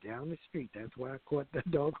Macy's down the street. That's why I caught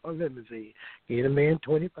that doggone limousine. Gave a man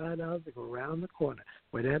 $25 to go around the corner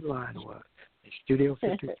where that line was, in Studio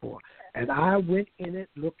 54. And I went in it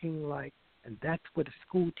looking like, and that's where the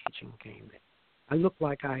school teaching came in. I looked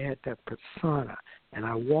like I had that persona, and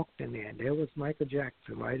I walked in there, and there was Michael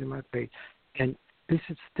Jackson right in my face. And this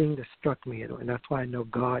is the thing that struck me, and that's why I know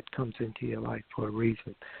God comes into your life for a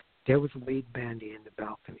reason. There was Wade Bandy in the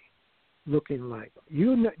balcony, looking like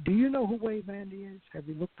do you know who Wade Bandy is? Have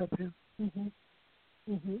you looked up him?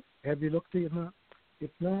 Have you looked him up?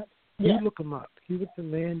 If not, you look him up. He was the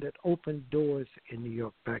man that opened doors in New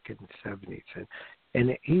York back in the 70s, and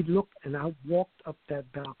And he looked, and I walked up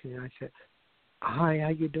that balcony, and I said, "Hi, how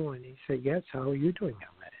you doing?" He said, "Yes, how are you doing,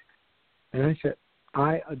 young man?" And I said,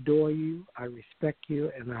 "I adore you, I respect you,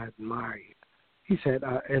 and I admire you." He said,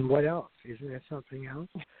 "And what else? Isn't there something else?"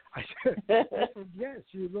 I said, "Yes,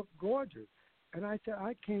 you look gorgeous." And I said,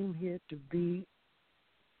 "I came here to be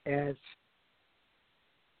as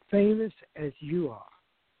famous as you are."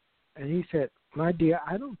 And he said, "My dear,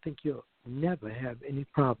 I don't think you'll never have any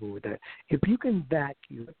problem with that. If you can back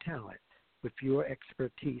your talent with your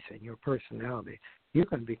expertise and your personality, you're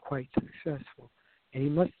going to be quite successful." And he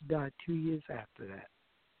must have died 2 years after that.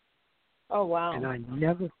 Oh, wow. And I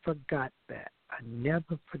never forgot that. I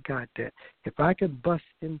never forgot that. If I could bust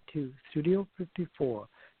into Studio 54,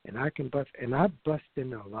 and I bust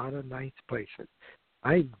into a lot of nice places.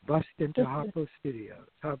 I bust into Harpo Studios.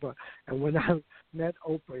 And when I met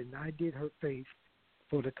Oprah and I did her face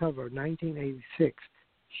for the cover of 1986,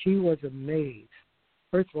 she was amazed,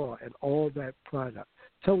 first of all, at all that product.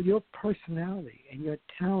 So your personality and your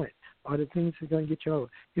talent are the things that are going to get you over.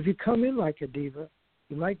 If you come in like a diva,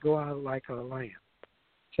 you might go out like a lamb.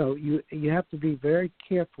 So you have to be very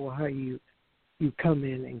careful how you come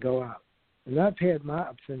in and go out. And I've had my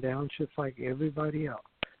ups and downs just like everybody else.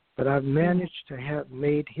 But I've managed to have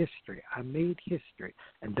made history. I made history,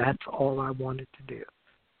 and that's all I wanted to do.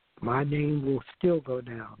 My name will still go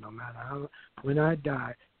down no matter how. When I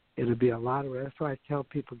die, it'll be a lot of. That's why I tell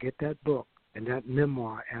people, get that book and that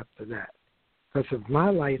memoir after that. Because if my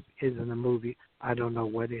life isn't a movie, I don't know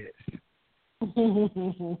what is.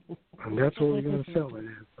 And that's what we're going to sell it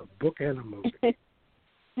as, a book and a movie.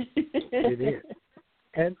 It is.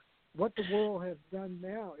 And what the world has done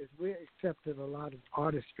now is we're accepting a lot of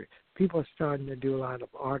artistry. People are starting to do a lot of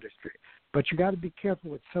artistry. But you got to be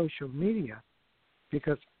careful with social media,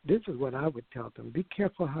 because this is what I would tell them. Be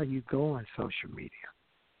careful how you go on social media.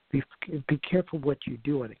 Be careful what you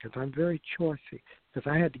do on it, because I'm very choosy, because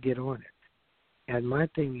I had to get on it. And my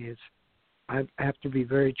thing is, I have to be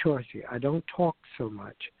very choosy. I don't talk so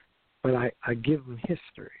much, but I give them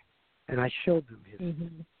history, and I show them history.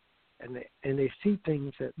 Mm-hmm. And they see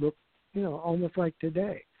things that look, almost like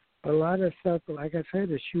today. But a lot of stuff, like I said,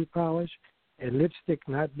 is shoe polish and lipstick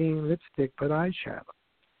not being lipstick, but eyeshadow.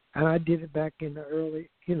 And I did it back in the early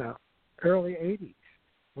 80s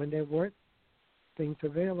when there weren't things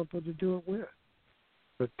available to do it with.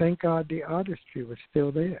 But thank God the artistry was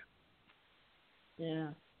still there. Yeah.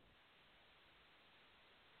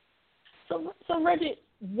 So Reggie,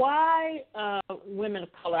 why women of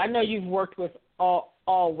color? I know you've worked with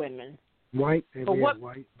all women. White,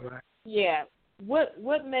 white, black. Yeah. What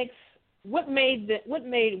made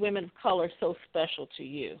women of color so special to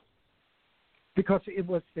you? Because it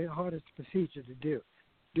was the hardest procedure to do.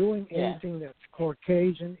 Doing anything that's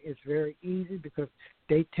Caucasian is very easy because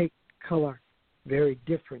they take color very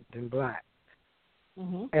different than black.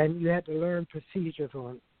 Mm-hmm. And you had to learn procedures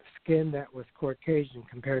on skin that was Caucasian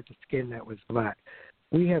compared to skin that was black.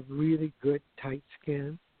 We have really good, tight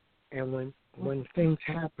skin, and when things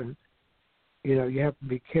happen, you have to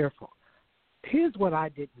be careful. Here's what I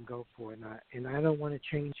didn't go for, and I don't want to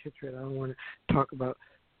change history. I don't want to talk about.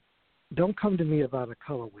 Don't come to me about a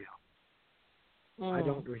color wheel. I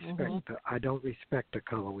don't respect the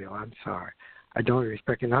color wheel. I'm sorry. I don't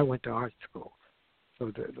respect it. And I went to art school.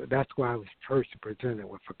 So that's why I was first presented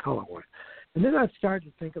with a color wheel. And then I started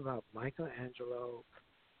to think about Michelangelo,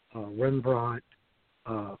 Rembrandt,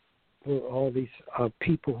 all these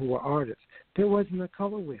people who were artists. There wasn't a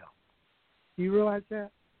color wheel. Do you realize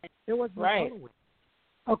that? There wasn't a color wheel.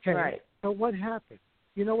 Okay. Right. So what happened?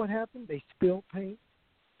 You know what happened? They spilled paint.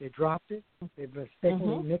 They dropped it. They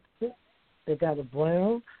mistakenly mixed it. They got a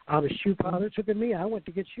brown out of shoe polish. Look at me. I went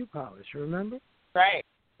to get shoe polish, remember? Right.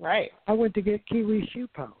 I went to get kiwi shoe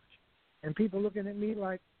polish. And people looking at me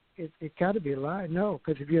like, it got to be a lie. No,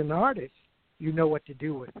 because if you're an artist, you know what to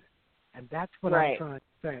do with it. And that's what I'm trying to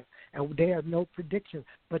say. And they have no prediction.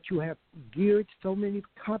 But you have geared so many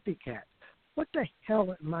copycats. What the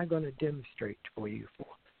hell am I going to demonstrate for you for?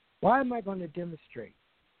 Why am I going to demonstrate?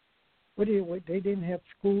 They didn't have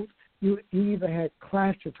schools. You even had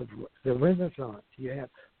classes of the Renaissance. You had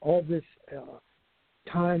all this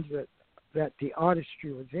times that the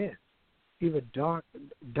artistry was in, even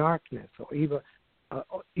darkness, or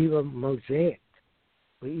even mosaic,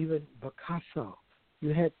 or even Picasso.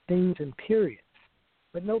 You had things in periods,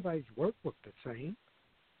 but nobody's work looked the same.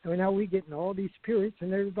 I mean, now we're getting all these periods,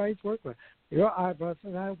 and everybody's work with your eyebrows.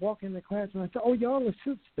 And I walk in the class, and I said, "Oh, y'all are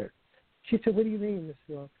sisters." She said, "What do you mean, Miss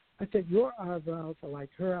Love?" I said, "Your eyebrows are like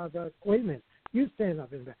her eyebrows." Wait a minute. You stand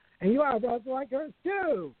up in there. And your eyebrows are like hers,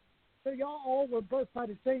 too. So y'all all were birthed by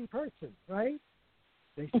the same person, right?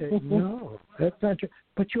 They said, no, that's not true.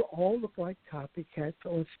 But you all look like copycats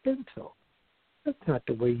or stencil. That's not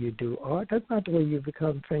the way you do art. That's not the way you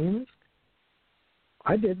become famous.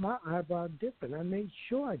 I did my eyebrow different. I made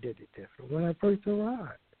sure I did it different when I first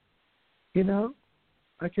arrived. You know,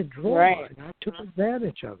 I could draw, and I took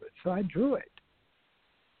advantage of it, so I drew it.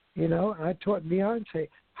 You know, I taught Beyonce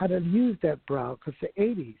how to use that brow because the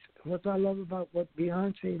 80s, what I love about what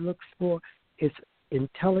Beyonce looks for is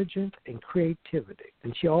intelligence and creativity.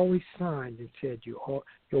 And she always signed and said, your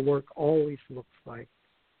work always looks like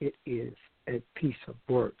it is a piece of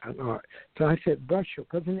work, an art. So I said brush it,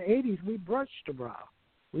 because in the 80s we brushed the brow.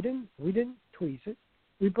 We didn't tweeze it.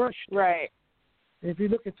 We brushed it. Right. And if you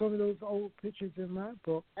look at some of those old pictures in my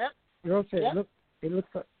book, you'll say, look, it looks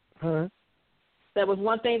like, huh? That was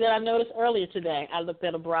one thing that I noticed earlier today. I looked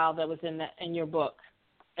at a brow that was in your book,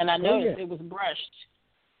 and I noticed it was brushed.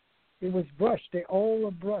 It was brushed. They all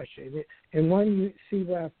are brushed. And one you see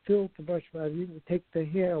where I filled the brush, where you can take the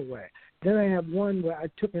hair away. Then I have one where I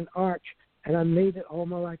took an arch and I made it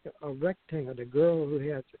almost like a rectangle. The girl who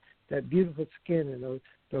has that beautiful skin and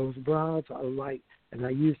those brows are light, and I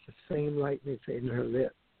used the same lightness in her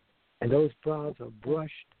lip. And those brows are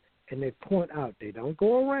brushed, and they point out. They don't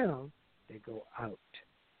go around. They go out.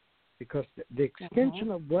 Because the extension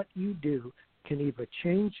of what you do can either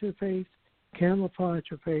change your face, camouflage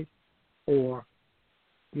your face, or,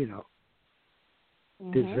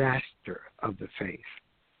 disaster of the face.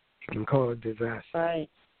 You can call it disaster. Right.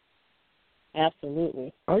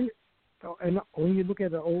 Absolutely. And when you look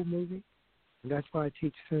at an old movie, and that's why I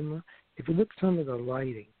teach cinema, if you look at some of the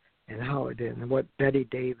lighting and how it is, and what Betty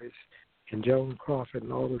Davis and Joan Crawford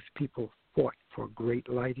and all those people fought for great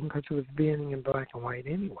lighting, because it was being in black and white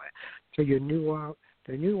anyway. So the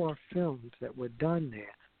newer films that were done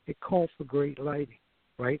there, it called for great lighting,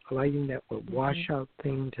 right? Lighting that would wash out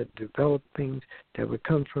things, that develop things, that would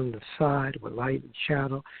come from the side with light and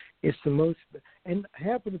shadow. It's the most, and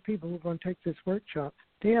half of the people who are going to take this workshop,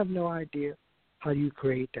 they have no idea how you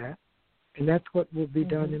create that. And that's what will be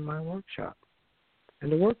done in my workshop.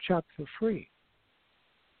 And the workshops are free.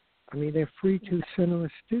 I mean, they're free to cinema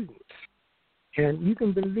students. And you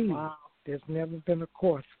can believe there's never been a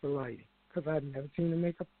course for lighting, because I've never seen a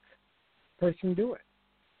makeup person do it.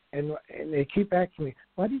 And they keep asking me,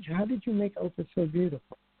 how did you make Oprah so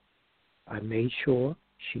beautiful? I made sure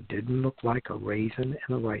she didn't look like a raisin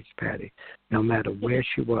in a rice patty, no matter where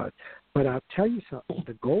she was. But I'll tell you something,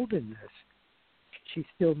 the goldenness, she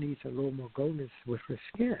still needs a little more goldenness with her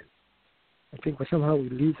skin. I think somehow we're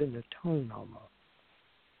losing the tone almost.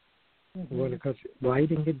 Well, because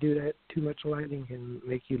lighting can do that. Too much lighting can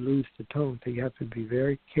make you lose the tone, so you have to be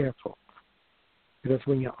very careful. Because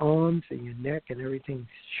when your arms and your neck and everything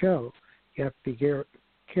show, you have to be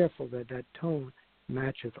careful that tone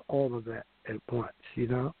matches all of that at once,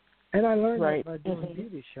 And I learned that by doing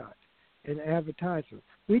beauty shots and advertisements.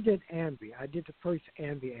 We did Ambi. I did the first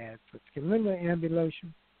Ambi ad for skin. Remember Ambi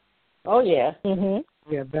lotion? Oh, yeah.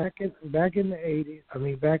 Yeah, back in the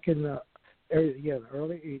 80s, back in the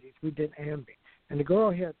early 80s, we did Ambi. And the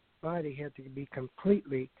girl body had to be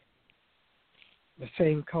completely the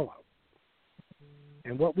same color.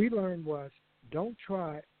 And what we learned was, don't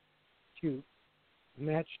try to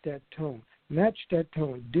match that tone. Match that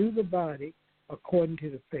tone. Do the body according to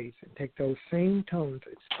the face and take those same tones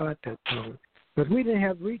and spot that tone. Because we didn't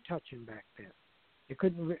have retouching back then. You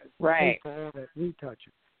couldn't pay for all that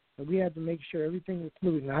retouching. So we had to make sure everything was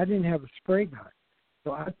smooth. And I didn't have a spray gun.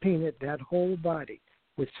 So I painted that whole body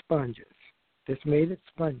with sponges. Just made it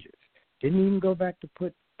sponges. Didn't even go back to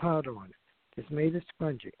put powder on it. Just made it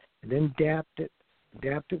spongy. And then dabbed it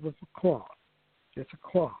with a cloth. Just a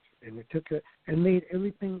cloth. And it took it and made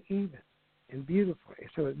everything even and beautiful.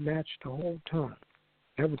 So it matched the whole tone.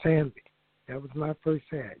 That was Ambi. That was my first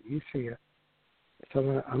ad. You see it.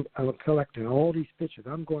 So I'm collecting all these pictures.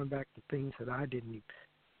 I'm going back to things that I didn't even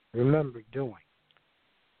remember doing.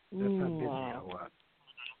 That's how busy I was.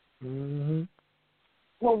 Mm-hmm.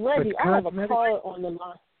 Well, Reggie, I have a caller on the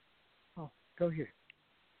line. Oh, go ahead.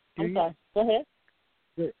 I'm sorry. Go ahead.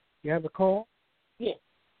 Good. You have a call? Yeah.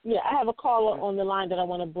 Yeah, I have a caller on the line that I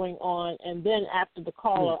want to bring on, and then after the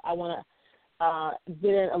caller, I want to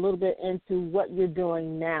get in a little bit into what you're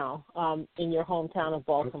doing now in your hometown of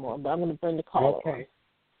Baltimore. But I'm going to bring the caller on.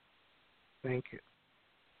 Thank you.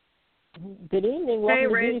 Good evening. Welcome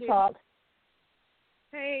to Beauty Talk.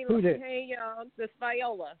 Hey, y'all. This is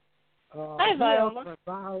Viola. Hi,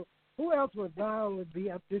 Viola. Who else would Viola be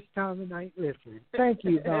up this time of night listening? Thank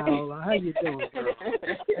you, Viola. How you doing,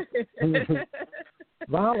 girl?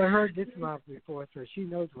 Viola heard this mouth before, so she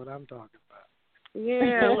knows what I'm talking about.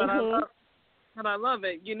 Yeah, but And I love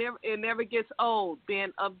it. It never gets old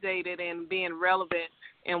being updated and being relevant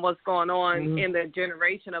in what's going on in the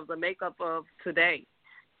generation of the makeup of today.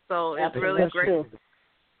 So it's really great. True.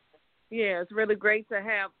 Yeah, it's really great to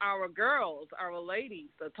have our girls, our ladies,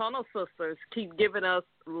 the Tunnel Sisters, keep giving us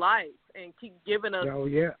life and keep giving us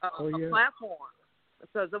a platform.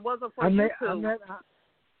 Because it wasn't for YouTube.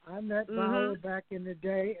 I met Viola back in the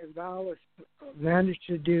day, and Viola managed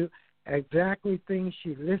to do exactly things.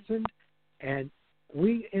 She listened, and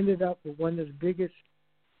we ended up with one of the biggest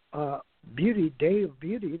Day of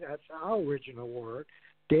Beauty, that's our original word,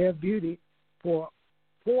 Day of Beauty, for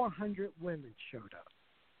 400 women showed up.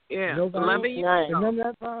 Yeah, 11 years ago. Remember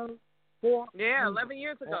that, Viola? 11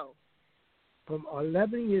 years ago. From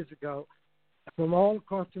 11 years ago, from all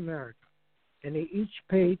across America. And they each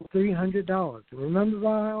paid $300. Remember,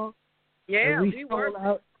 Viola? Yeah, and we sold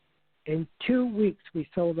out in 2 weeks. We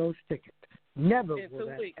sold those tickets. Never will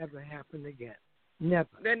that ever happen again. Never.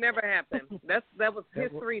 That never happened. That was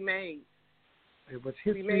history made. It was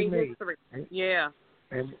history made. History.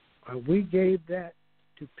 And we gave that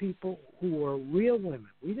to people who were real women.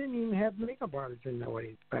 We didn't even have makeup artists in the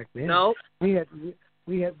audience back then. No. We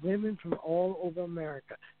had women from all over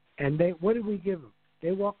America. And what did we give them?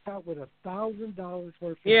 They walked out with $1,000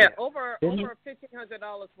 worth of over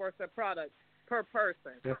 $1,500 worth of products per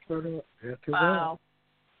person. That's what it was. Wow.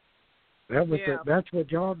 That's what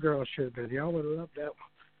y'all girls should have been. Y'all would have loved that one.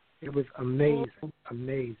 It was amazing,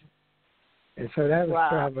 amazing. And so that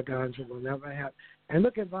extravaganza will never happen. And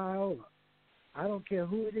look at Viola. I don't care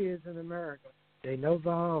who it is in America. They know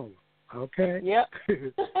Viola. Okay? Yep.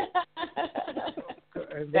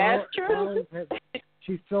 That's true.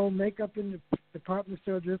 She sold makeup in the department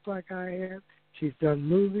store just like I have. She's done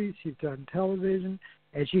movies. She's done television.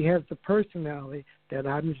 And she has the personality that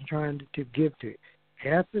I'm trying to give to you.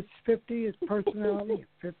 Half it's 50 is personality,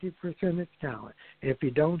 and 50% is talent. And if you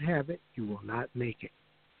don't have it, you will not make it.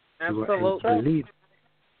 Absolutely. Believe it.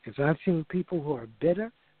 Because I've seen people who are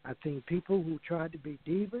bitter. I've seen people who try to be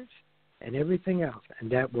divas and everything else, and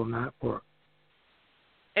that will not work.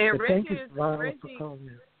 And but Reggie, thank you, Viola, for calling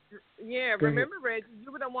me. Yeah, remember, Reggie,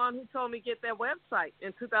 you were the one who told me to get that website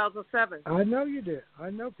in 2007. I know you did. I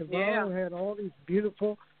know, because Viola had all these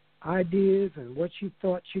beautiful ideas and what she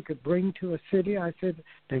thought she could bring to a city. I said,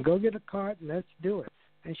 then go get a cart and let's do it.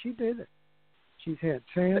 And she did it. She's had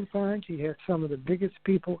Sam Fine. She had some of the biggest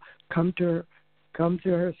people come to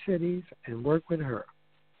her cities and work with her.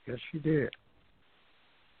 Yes, she did.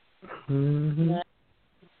 Mm-hmm.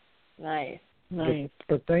 Nice.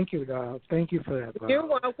 But thank you, Doll. Thank you for that, Bob. You're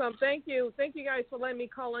welcome. Thank you. Thank you guys for letting me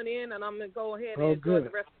call in, and I'm going to go ahead and enjoy the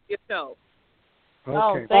rest of your show.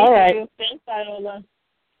 Okay. Thank you. Thanks, Viola.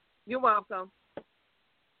 You're welcome.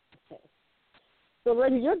 Okay. So,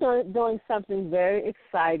 Reggie, you're doing something very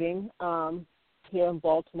exciting here in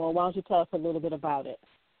Baltimore. Why don't you tell us a little bit about it?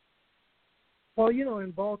 Well,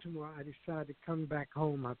 in Baltimore, I decided to come back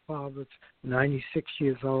home. My father's 96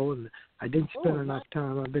 years old, and I didn't spend enough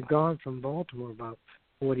time. I've been gone from Baltimore about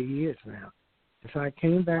 40 years now. And so I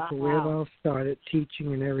came back to where it all started,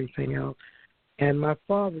 teaching and everything else. And my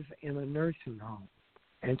father's in a nursing home.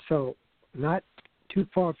 And so not too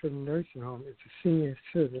far from the nursing home is a senior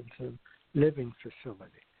citizen living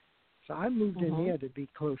facility. So I moved in there to be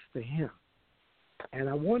close to him. And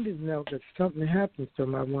I wanted to know that if something happens to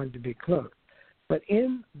him, I wanted to be close. But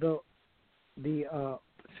in the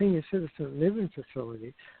senior citizen living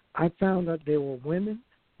facility, I found out there were women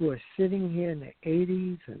who are sitting here in the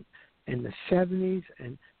 80s and in the 70s,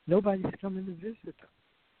 and nobody's coming to visit them.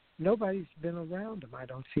 Nobody's been around them. I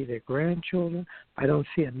don't see their grandchildren. I don't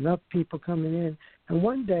see enough people coming in. And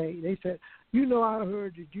one day they said, I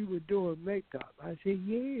heard that you were doing makeup. I said,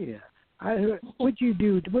 yeah. I heard, what you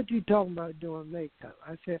do? What you talking about doing makeup?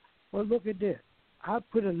 I said, well, look at this. I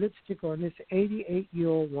put a lipstick on this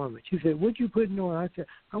 88-year-old woman. She said, what you putting on? I said,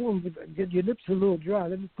 I want to get your lips a little dry.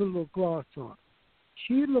 Let me put a little gloss on.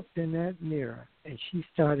 She looked in that mirror, and she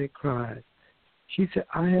started crying. She said,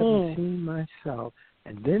 I haven't seen myself.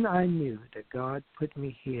 And then I knew that God put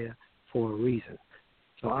me here for a reason.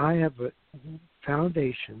 So I have a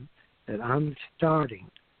foundation that I'm starting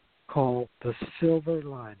called The Silver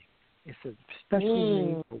Lining. It's a special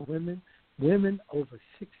name for women over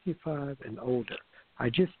 65 and older. I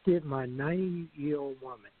just did my 90-year-old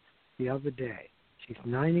woman the other day. She's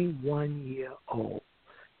 91 years old,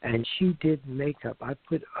 and she did makeup. I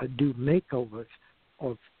do makeovers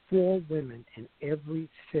of 4 women in every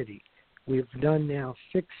city. We've done now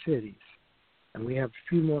 6 cities, and we have a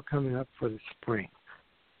few more coming up for the spring.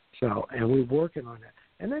 So, and we're working on that.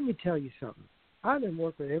 And let me tell you something. I've been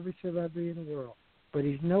working with every celebrity in the world, but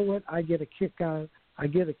you know what? I get a kick out I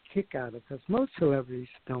get a kick out of it because most celebrities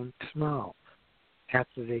don't smile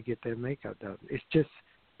after they get their makeup done. It's just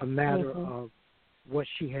a matter of what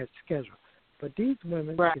she has scheduled. But these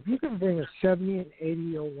women, if you can bring a 70 and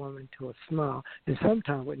 80-year-old woman to a smile, and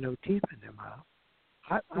sometimes with no teeth in their mouth,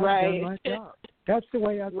 I've done my job. That's the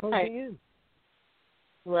way I go in.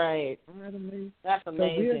 Right. Isn't that amazing? That's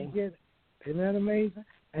amazing. Isn't that amazing?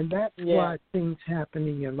 And that's why things happen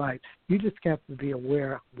in your life. You just have to be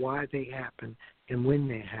aware of why they happen and when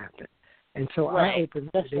they happen. And so I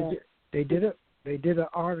opened. They did an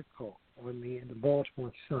article on me in the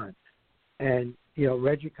Baltimore Sun, and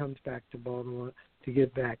Reggie comes back to Baltimore to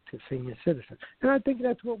give back to senior citizens. And I think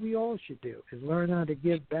that's what we all should do, is learn how to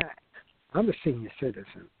give back. I'm a senior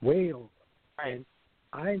citizen, way over. And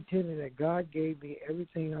I intended that God gave me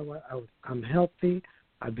everything I want. I'm healthy.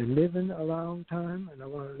 I've been living a long time, and I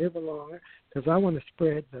want to live longer because I want to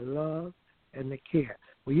spread the love and the care.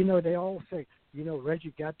 Well, they all say,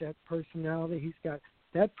 Reggie got that personality. He's got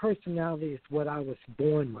that personality is what I was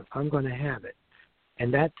born with. I'm going to have it.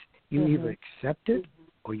 And that's, you either accept it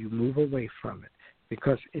or you move away from it,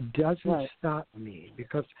 because it doesn't stop me,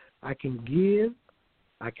 because I can give,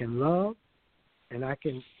 I can love, and I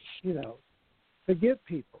can, forgive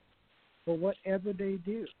people for whatever they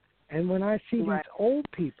do. And when I see these old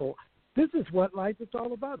people, this is what life is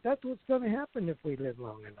all about. That's what's going to happen if we live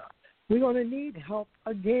long enough. We're going to need help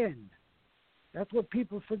again. That's what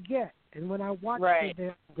people forget. And when I watch that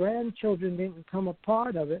their grandchildren didn't become a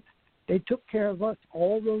part of it, they took care of us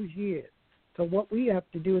all those years. So what we have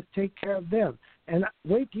to do is take care of them. And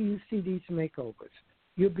wait till you see these makeovers.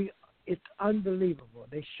 It's unbelievable.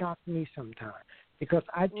 They shock me sometimes, because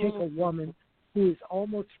I take a woman who is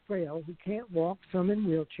almost frail, who can't walk, some in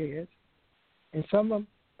wheelchairs, and some of them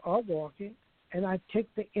are walking, and I take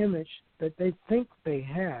the image that they think they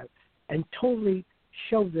have and totally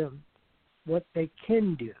show them what they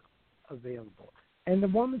can do available. And the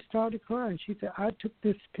woman started crying. She said, I took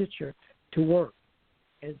this picture to work,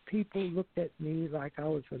 and people looked at me like I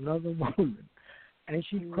was another woman. And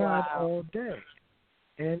she cried all day.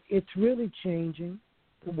 And it's really changing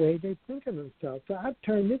the way they think of themselves. So I've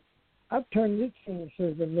turned this senior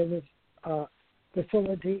citizen living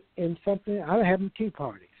facility in something. I'm having tea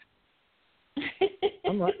parties.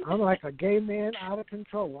 I'm like a gay man out of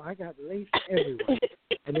control. I got lace everywhere.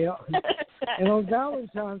 And on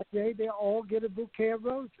Valentine's Day, they all get a bouquet of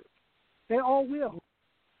roses. They all will.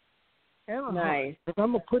 And nice.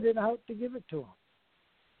 I'm going to put it out to give it to them.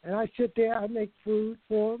 And I sit there, I make food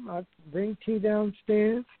for them. I bring tea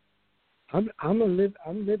downstairs. I'm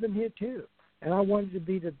living here too. And I wanted to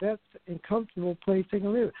be the best and comfortable place they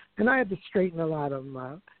can live. And I had to straighten a lot of them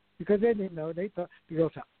out because they didn't know. They thought,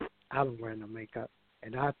 because I don't wear no makeup.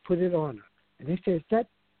 And I put it on her. And they said,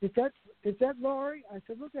 is that Lori? I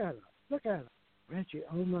said, look at her. Reggie,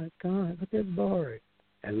 oh my God, look at Lori.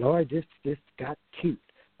 And Lori just got cute.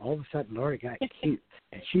 All of a sudden, Lori got cute.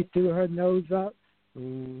 And she threw her nose up.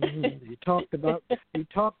 You talked about.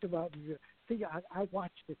 See, I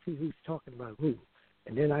watched to see who's talking about who.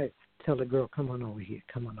 And then I tell the girl, come on over here.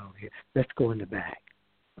 Let's go in the back.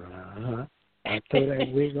 I throw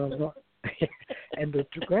that wig on. And the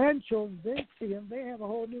grandchildren, they see him, they have a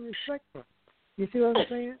whole new respect for him. You see what I'm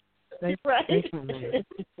saying?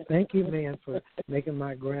 Thank you, man, for making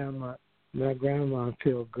my grandma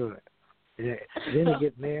feel good. And then they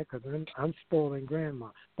get mad because I'm spoiling grandma.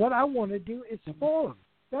 What I want to do is spoil them.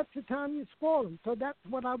 That's the time you spoil them. So that's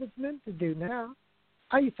what I was meant to do now.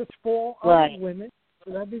 I used to spoil other women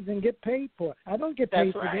so that they didn't get paid for it. I don't get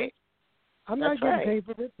paid for this. I'm not getting paid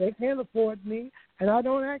for this. They can't afford me, and I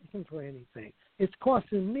don't ask them for anything. It's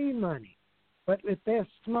costing me money. But if they're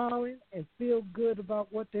smiling and feel good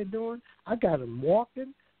about what they're doing, I got them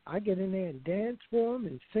walking. I get in there and dance for them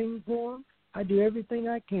and sing for them. I do everything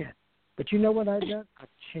I can. But you know what I've done? I've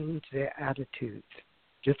changed their attitudes,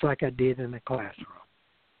 just like I did in the classroom.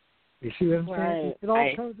 You see what I'm saying? It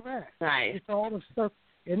all comes back. Nice. It's all the stuff.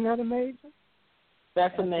 Isn't that amazing?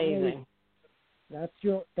 That's amazing. That's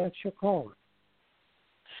your calling.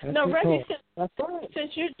 Reggie,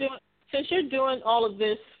 since you're doing all of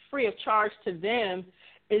this free of charge to them,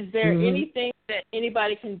 is there anything that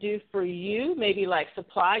anybody can do for you? Maybe like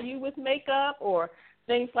supply you with makeup or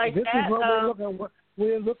things like that? This is what we're looking at.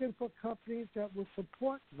 We're looking for companies that will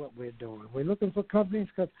support what we're doing. We're looking for companies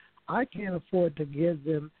because I can't afford to give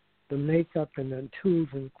them the makeup and the tools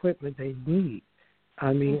and equipment they need.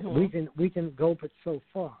 I mean, we can go but so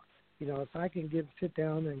far. If I can sit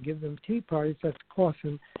down and give them tea parties, that's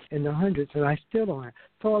costing in the hundreds, and I still don't have.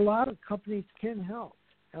 So a lot of companies can help,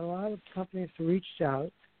 and a lot of companies reached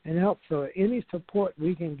out and help. So any support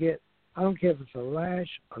we can get, I don't care if it's a lash,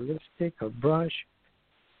 a lipstick, a brush,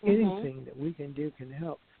 anything that we can do can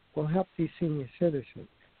help. Will help these senior citizens,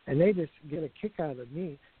 and they just get a kick out of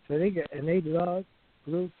me. So they love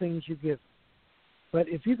little things you give. But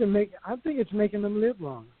if you can I think it's making them live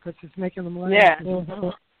longer because it's making them last. Yeah.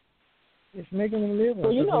 It's making them live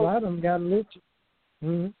longer. Well, a lot of them got to live.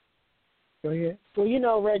 Go ahead.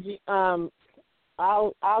 Well, Reggie, I'll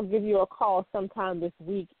give you a call sometime this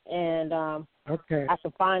week, and okay. I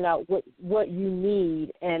can find out what you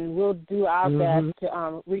need, and we'll do our best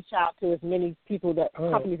to reach out to as many people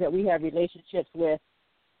companies that we have relationships with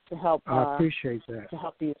to help. I appreciate that. To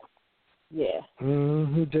help you. Yeah.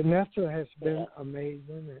 Janessa has been amazing,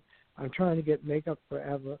 and I'm trying to get Makeup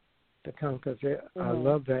Forever to come because I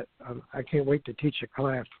love that. I can't wait to teach a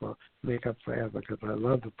class for Makeup Forever because I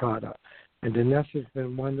love the product. And Janessa's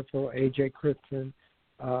been wonderful. AJ Christian.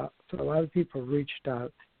 So a lot of people reached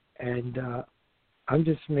out, and I'm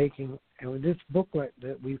just making. And with this booklet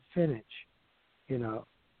that we finish, it's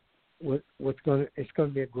going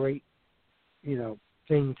to be a great,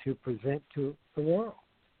 thing to present to the world.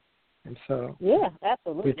 And so yeah,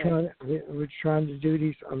 absolutely. We're trying to do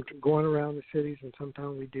these. I'm going around the cities, and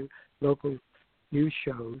sometimes we do local news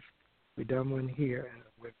shows. We've done one here, and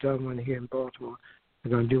we've done one here in Baltimore. We're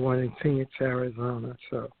going to do one in Phoenix, Arizona.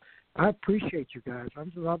 So I appreciate you guys.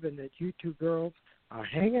 I'm loving that you two girls are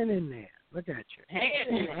hanging in there. Look at you.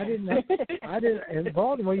 Hanging in there. I didn't. In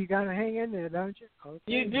Baltimore, you got to hang in there, don't you? Okay.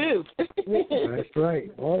 You do. That's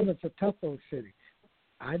right. Baltimore's a tough old city.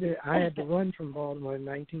 I had to run from Baltimore in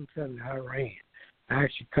 1970. I ran. I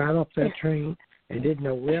actually got off that train and didn't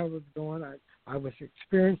know where I was going. I was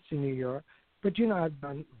experienced in New York, but I've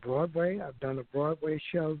done Broadway. I've done a Broadway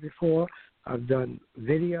show before. I've done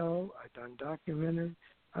video. I've done documentary.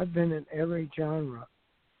 I've been in every genre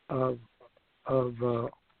of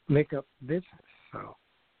makeup business. So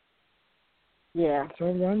yeah. So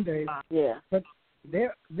one day, yeah. But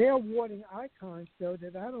they're awarding icons though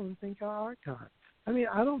that I don't think are icons. I mean,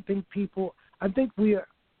 I don't think people. I think we're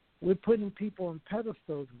putting people on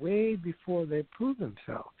pedestals way before they prove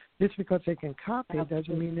themselves. Just because they can copy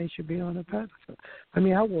doesn't mean they should be on a pedestal. I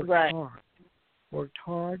mean, I worked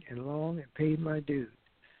hard and long and paid my dues,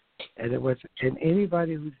 and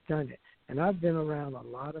anybody who's done it. And I've been around a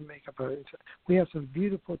lot of makeup artists. We have some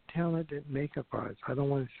beautiful, talented makeup artists. I don't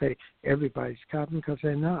want to say everybody's copying because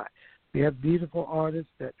they're not. We have beautiful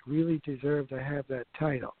artists that really deserve to have that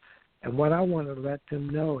title. And what I want to let them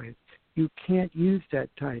know is you can't use that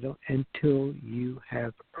title until you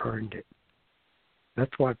have earned it.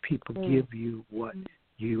 That's why people give you what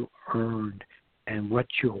you earned and what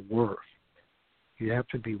you're worth. You have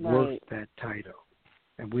to be worth that title.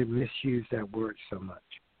 And we misuse that word so much.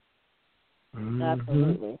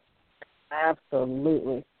 Absolutely.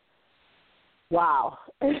 Absolutely. Wow.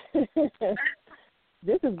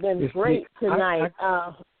 This has been great tonight.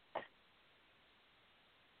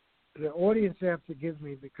 The audience have to forgive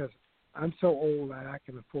me because I'm so old that I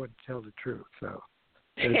can afford to tell the truth. So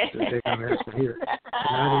they're going to have to hear it.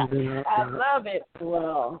 I love it.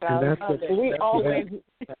 Well,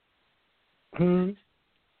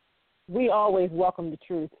 we always welcome the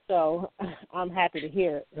truth. So I'm happy to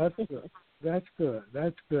hear it. That's good.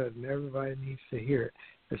 That's good. And everybody needs to hear it,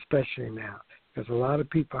 especially now. Because a lot of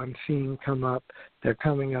people I'm seeing come up, they're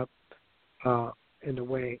coming up in the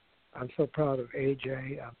way. I'm so proud of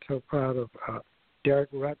AJ. I'm so proud of Derek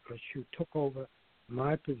Rutledge, who took over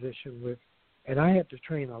my position and I had to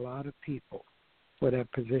train a lot of people for that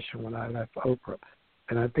position when I left Oprah.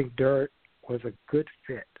 And I think Derek was a good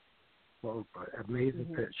fit for Oprah, amazing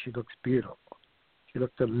fit. She looks beautiful. She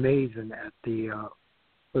looked amazing at the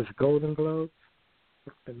Golden Globes.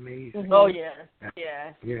 Looked amazing. Oh, yeah.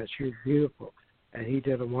 Yeah, she was beautiful. And he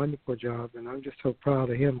did a wonderful job, and I'm just so proud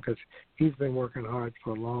of him because he's been working hard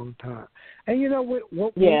for a long time. And you know what?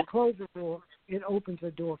 When you close the door, it opens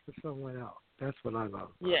a door for someone else. That's what I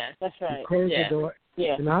love. Yeah, that's right. You close the door,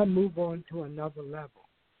 and I move on to another level.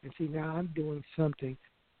 And see, now I'm doing something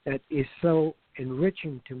that is so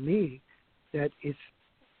enriching to me that it's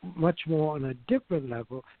much more on a different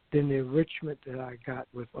level than the enrichment that I got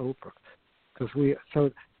with Oprah.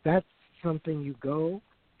 So that's something you go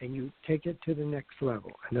and you take it to the next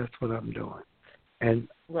level, and that's what I'm doing. And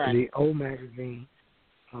the O magazine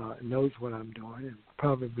knows what I'm doing and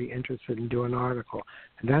probably be interested in doing an article.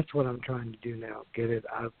 And that's what I'm trying to do now, get it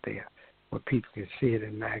out there where people can see it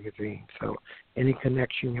in magazines. So any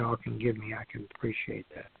connection y'all can give me, I can appreciate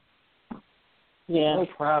that. Yeah, no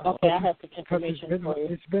problem. Okay, I have some information for you.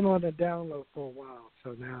 It's been on the download for a while,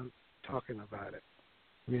 so now I'm talking about it,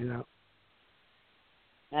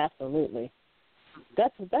 Absolutely.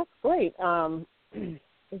 That's great.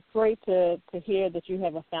 it's great to hear that you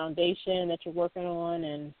have a foundation that you're working on,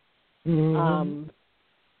 and you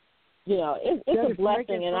know, it's a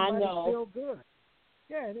blessing, and I know. Feel good.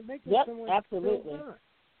 Yeah, it makes someone absolutely. feel good.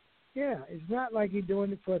 Yeah, it's not like you're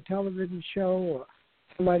doing it for a television show or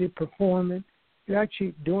somebody performing. You're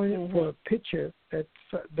actually doing it for a picture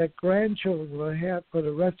that grandchildren will have for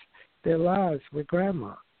the rest of their lives with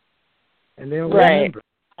grandma, and they'll remember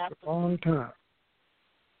for a long time.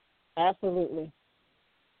 Absolutely.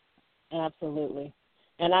 Absolutely.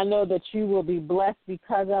 And I know that you will be blessed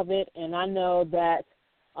because of it, and I know that,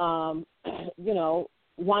 you know,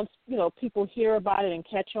 once, you know, people hear about it and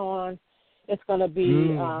catch on, it's going to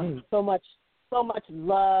be so much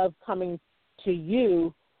love coming to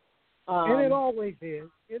you. And it always is.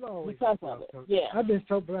 It always because is. of it. Yeah. I've been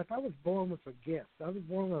so blessed. I was born with a gift. I was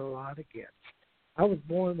born with a lot of gifts. I was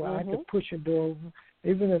born where I could push a door open.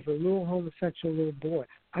 Even as a little homosexual little boy,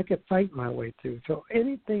 I could fight my way through. So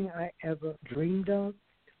anything I ever dreamed of,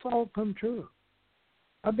 it's all come true.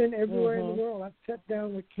 I've been everywhere in the world. I've sat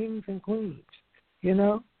down with kings and queens, you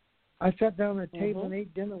know. I sat down at a table and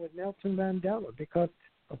ate dinner with Nelson Mandela because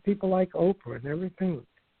of people like Oprah and everything,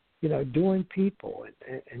 you know, doing people.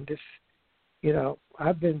 And just, you know,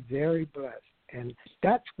 I've been very blessed. And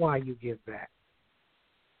that's why you give back.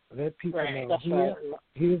 Let people know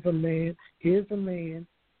here's a man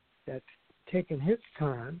that's taking his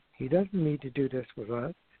time. He doesn't need to do this with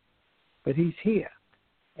us, but he's here.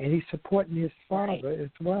 And he's supporting his father as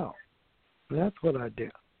well. And that's what I do.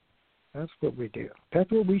 That's what we do.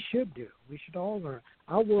 That's what we should do. We should all learn.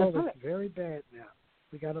 Our world is very bad now.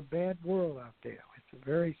 We got a bad world out there. It's a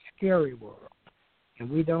very scary world. And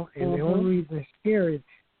we don't, and the only reason it's scary is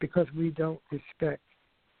because we don't respect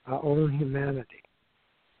our own humanity.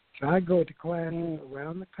 So I go to classes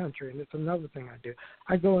around the country, and it's another thing I do.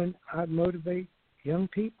 I go and I motivate young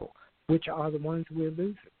people, which are the ones we're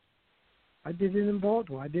losing. I did it in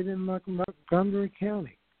Baltimore. I did it in Montgomery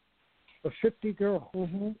County for 50 girls.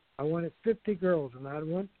 I wanted 50 girls, and I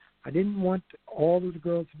didn't want all of the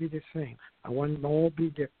girls to be the same. I wanted them all to be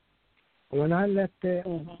different. When I left there,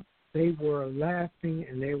 they were laughing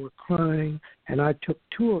and they were crying, and I took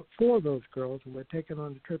 2 or 4 of those girls, and we're taking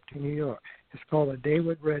on the trip to New York. It's called A Day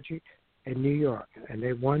with Reggie in New York, and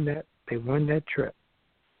they won that trip.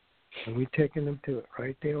 And we're taking them to it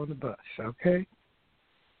right there on the bus, okay?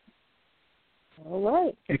 All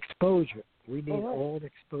right. Exposure. We need all the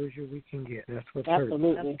exposure we can get. That's what's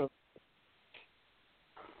hurting.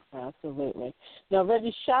 Absolutely. Now,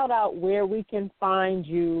 Reggie, shout out where we can find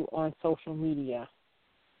you on social media.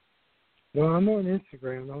 Well, I'm on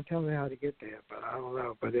Instagram. Don't tell me how to get there, but I don't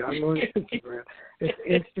know. But I'm on Instagram.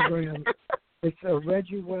 It's Instagram. It's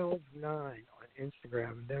Reggie Wells 9 on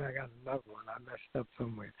Instagram, and then I got another one. I messed up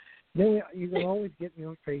somewhere. Then you can always get me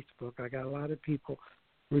on Facebook. I got a lot of people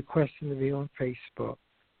requesting to be on Facebook.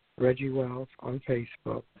 Reggie Wells on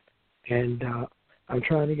Facebook, and I'm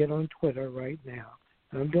trying to get on Twitter right now.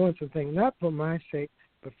 And I'm doing some things not for my sake,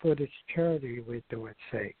 but for this charity we're doing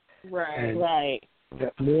sake. Right.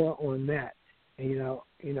 More on that. And, you know,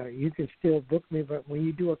 you can still book me, but when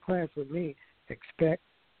you do a class with me, expect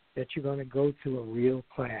that you're going to go to a real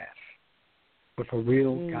class with a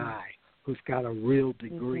real guy who's got a real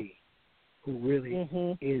degree, who really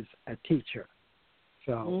is a teacher.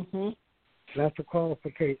 So that's a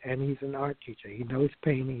qualification, and he's an art teacher. He knows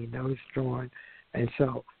painting, he knows drawing. And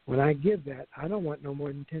so when I give that, I don't want no more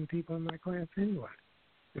than 10 people in my class anyway,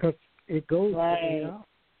 because it goes for 8 hours.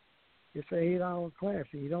 It's an 8-hour class,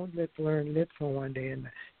 and you don't learn lit for one day, and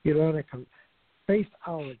you learn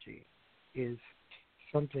faceology is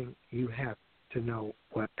something you have to know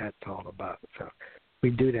what that's all about. So we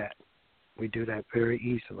do that. We do that very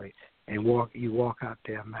easily, and you walk out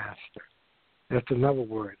there master. That's another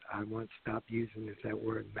word I want to stop using is that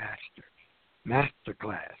word master. Master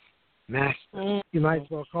class. Master. You might as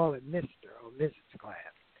well call it Mr. or Mrs. class.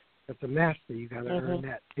 But the master, you got to earn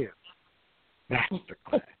that too. Master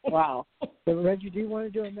class. Wow. So, Reggie, do you want to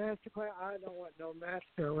do a master class? I don't want no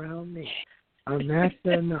master around me. I'm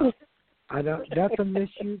master enough. That's a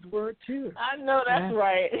misused word too. I know that's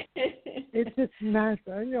right. It's just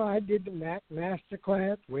master. You know, I did the master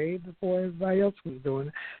class way before everybody else was doing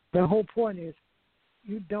it. The whole point is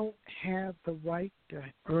you don't have the right to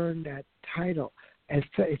earn that title. And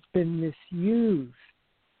so it's been misused.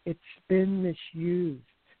 It's been misused.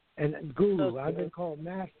 And guru, I've been called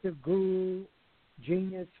master, guru,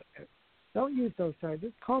 genius. Don't use those titles.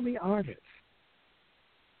 Just call me artist.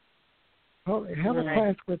 Have a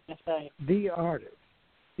class with the artist.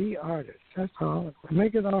 The artist. That's all.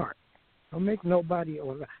 Make it art. Don't make nobody on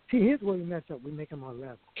level. See, here's where we mess up. We make them on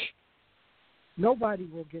level. Nobody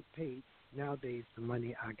will get paid nowadays the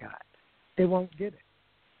money I got. They won't get it.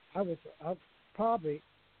 I was probably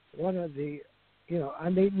one of the, I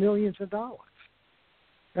made millions of dollars.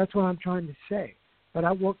 That's what I'm trying to say. But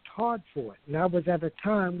I worked hard for it. And I was at a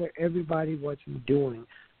time where everybody wasn't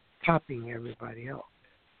copying everybody else.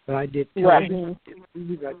 But I did television, I did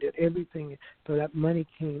movies, I did everything, so that money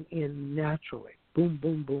came in naturally. Boom,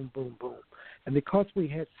 boom, boom, boom, boom. And because we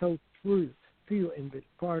had so few and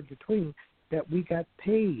far between, that we got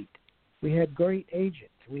paid. We had great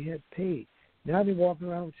agents. We had paid. Now they're walking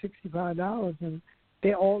around with $65, and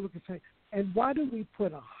they all look the same. And why do we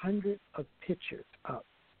put 100 of pictures up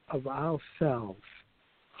of ourselves,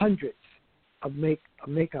 hundreds of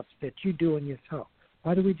makeups that you do on yourself?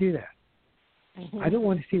 Why do we do that? Mm-hmm. I don't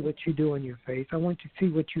want to see what you do on your face. I want to see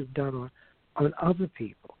what you've done on other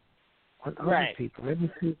people. On other people. Let me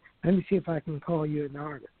see if I can call you an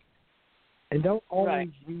artist. And don't always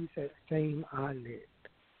use that same eyelid.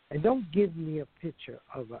 And don't give me a picture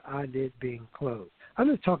of an eyelid being closed. I'm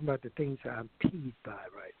just talking about the things that I'm peeved by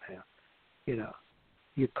right now.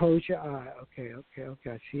 You close your eye. Okay,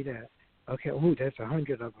 I see that. Okay, that's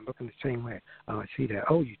 100 of them looking the same way. Oh, I see that.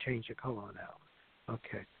 Oh, you changed your color now.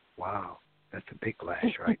 Okay, wow, that's a big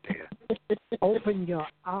lash right there. Open your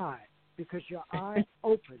eye, because your eye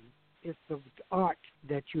open is the art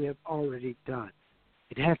that you have already done.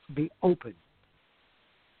 It has to be open.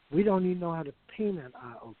 We don't even know how to paint an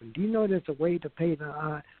eye open. Do you know there's a way to paint an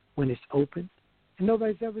eye when it's open? And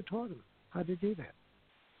nobody's ever taught them how to do that.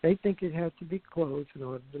 They think it has to be closed in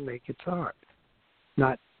order to make its art.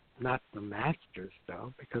 Not the masters,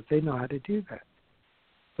 though, because they know how to do that.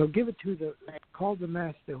 So call the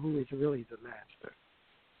master who is really the master.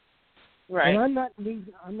 Right. And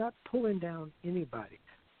I'm not pulling down anybody.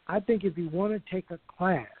 I think if you want to take a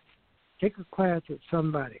class with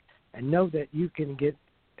somebody and know that you can get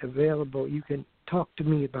available, you can talk to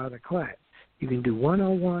me about a class. You can do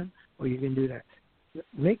one-on-one, or you can do that.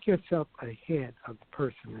 Make yourself ahead of the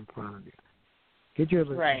person in front of you. Get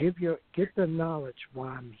the knowledge while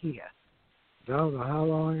I'm here. I don't know how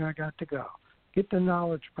long I got to go. Get the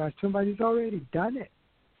knowledge by somebody who's already done it.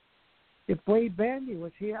 If Wade Bandy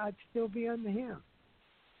was here, I'd still be under him.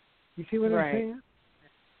 You see what I'm saying?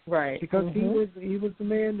 Right. Because he was the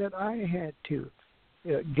man that I had to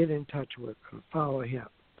get in touch with and follow him.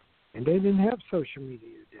 And they didn't have social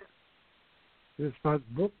media then. It was about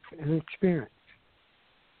books and experience.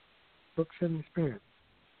 Books and experience.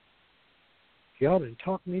 Y'all done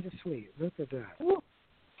talked me to sleep. Look at that. Y'all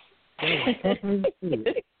done talked me to sleep.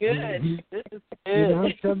 This is good. Mm-hmm. This is good.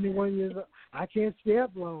 I'm 71 years old. I can't stay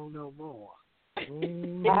up long no more.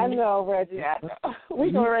 Mm-hmm. I know, Reggie. I know.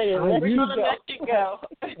 We're going ready to let you go.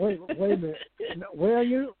 Wait a minute. Where are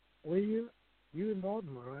you? You in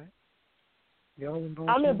Baltimore, right? Y'all in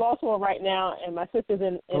Baltimore? I'm in Baltimore right now, and my sister's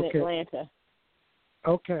in Atlanta.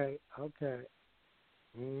 Okay.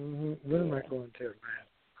 Mm-hmm. When am I going to?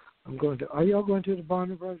 I'm going to. Are y'all going to the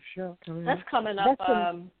Barney Brothers show? That's coming up.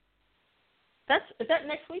 Is that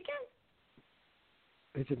next weekend?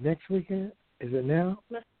 Is it next weekend? Is it now?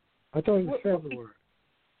 I thought it was February.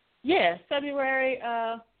 Yeah, February.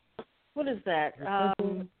 What is that?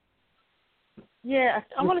 Yeah,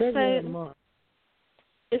 I want to say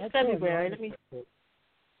it's February. Let me see.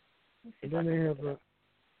 And then they have a.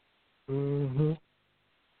 Mm-hmm.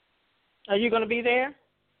 Are you going to be there?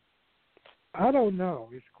 I don't know.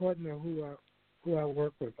 It's according to who I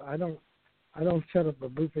work with. I don't set up a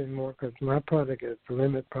booth anymore because my product is a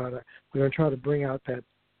limit product. We're going to try to bring out that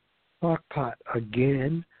crock pot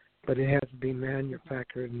again, but it has to be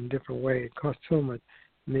manufactured in a different way. It costs so much.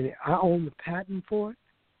 I mean, I own the patent for it,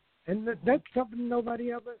 and that's something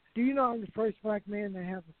nobody ever. Do you know I'm the first black man to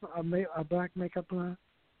have a black makeup line?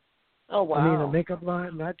 Oh wow! I mean, a makeup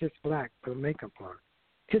line, not just black, but a makeup line.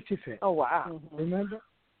 Kissy Fit. Oh wow! Remember?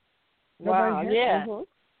 Wow! Yeah. Mm-hmm.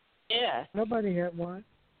 Yeah. Nobody had one,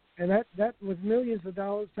 and that was millions of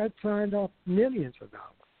dollars. That signed off millions of dollars.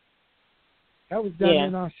 That was done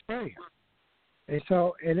in Australia,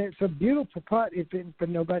 and it's a beautiful part. But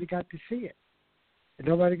nobody got to see it. And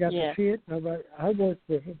nobody got to see it. I worked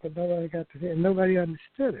with it, but nobody got to see it. And nobody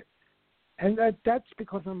understood it, and that's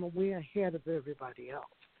because I'm way ahead of everybody else.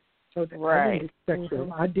 So I didn't expect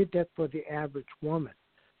them. I did that for the average woman,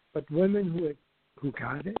 but women who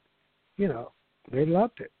got it, they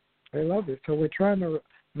loved it. They loved it. So we're trying to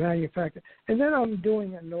manufacture, and then I'm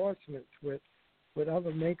doing endorsements with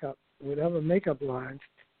other makeup lines.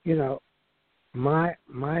 My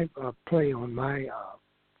play on my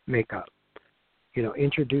makeup.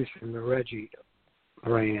 Introducing the Reggie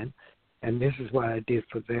brand, and this is what I did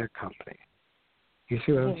for their company. You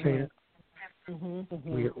see what I'm saying?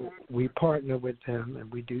 We partner with them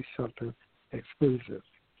and we do something exclusive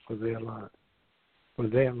for their line.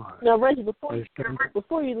 Now, Reggie,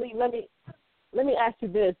 before you leave, let me ask you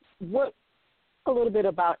this: a little bit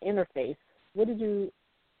about Interface.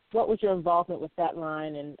 What was your involvement with that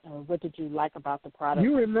line, and what did you like about the product?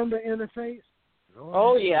 You remember Interface?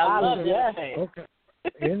 Oh yeah, I love Interface. Okay,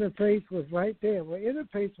 Interface was right there. Well,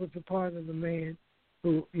 Interface was a part of the man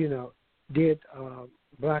who did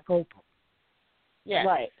Black Opal. Yeah,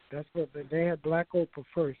 right. That's what they had. Black Opal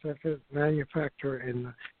first. That's a manufacturer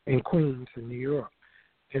in Queens in New York.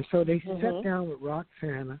 And so they sat down with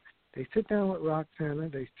Roxana. They sat down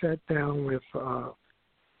with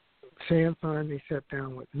Sam Fine. They sat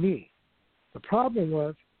down with me. The problem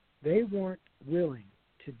was they weren't willing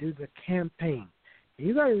to do the campaign.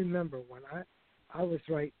 You got to remember when I was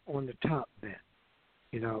right on the top then.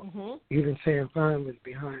 Even Sam Fine was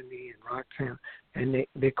behind me and Roxanne, and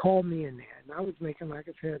they called me in there, and I was making, like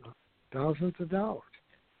I said, thousands of dollars.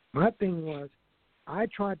 My thing was I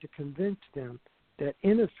tried to convince them that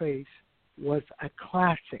Interface was a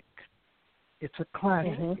classic. It's a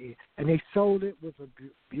classic, and they sold it with a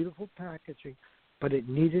beautiful packaging, but it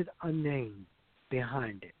needed a name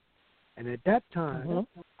behind it. And at that time,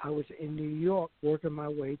 I was in New York working my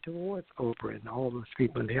way towards Oprah and all those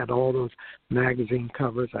people. And they had all those magazine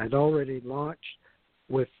covers. I had already launched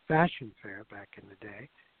with Fashion Fair back in the day,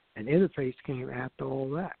 and Interface came after all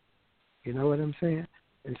that. You know what I'm saying?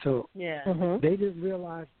 And so they didn't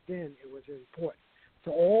realize then it was important.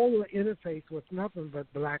 So all the Interface was nothing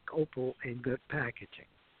but Black Opal and good packaging.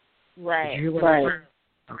 Right. Did you hear what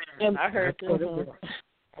I heard that's what it was.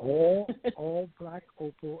 All Black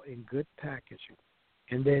Opal in good packaging.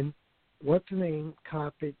 And then what's the name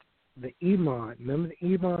copied the Iman. Remember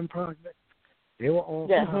the Iman project? They were all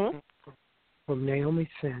copied from Naomi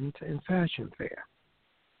Sins and Fashion Fair.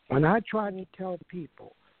 When I tried to tell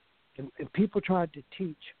people, and people tried to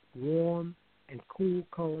teach warm and cool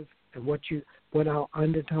colors and what our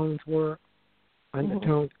undertones were,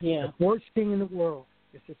 the worst thing in the world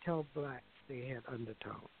is to tell blacks they had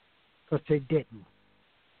undertones, because they didn't.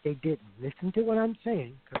 They didn't. Listen to what I'm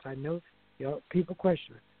saying, because I know people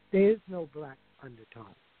question it. There is no black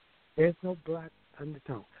undertone. There's no black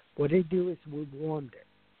undertone. What they do is we warmed it.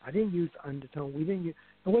 I didn't use undertone. We didn't use.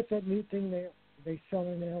 And what's that new thing they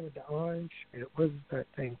selling now with the orange? What is that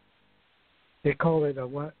thing? They call it a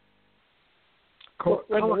what? Color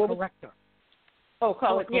corrector. Oh,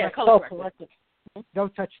 color corrector. No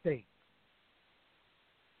such thing.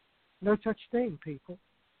 No such thing, people.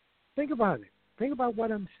 Think about it. Think about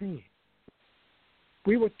what I'm saying.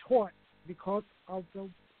 We were taught, because of the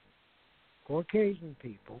Caucasian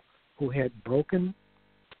people who had broken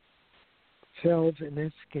cells in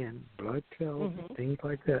their skin, blood cells, and things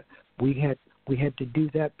like that. We had to do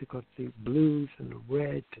that because the blues and the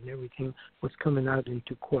reds and everything was coming out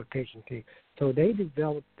into Caucasian things. So they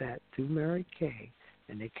developed that through Mary Kay,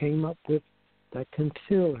 and they came up with that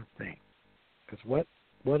concealer thing. Because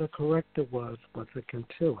what a corrector was a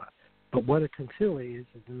concealer. But what a concealer is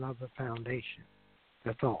another foundation.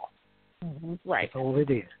 That's all. Right. That's all it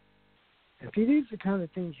is. And see, these are the kind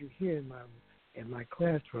of things you hear in my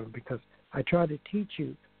classroom, because I try to teach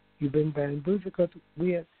you. You've been bamboozled because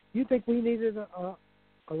you think we needed a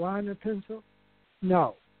liner pencil?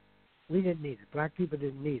 No, we didn't need it. Black people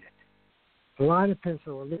didn't need it. A liner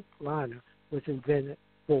pencil, a lip liner, was invented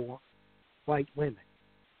for white women,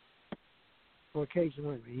 Caucasian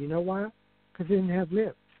women. You know why? Because they didn't have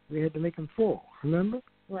lips. We had to make them full. Remember?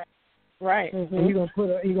 Right. And you're gonna put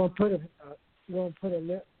a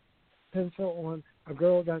lip pencil on a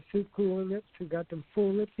girl got soup cooler lips who got them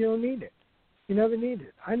full lips. You don't need it. You never need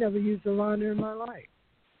it. I never used a liner in my life.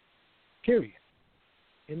 Period.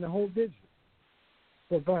 In the whole business.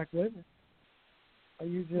 For black women, I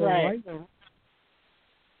used it on white women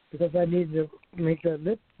because I needed to make that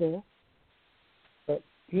lip full. But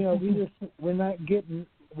we're not getting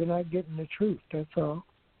the truth. That's all.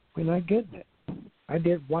 We're not getting it. I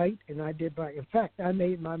did white and I did black. In fact, I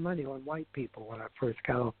made my money on white people when I first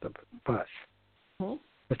got off the bus.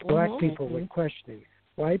 But black people were questioning.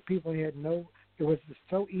 White people had no. It was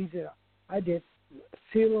so easy. I did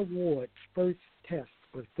Celia Ward's first test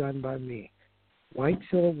was done by me. White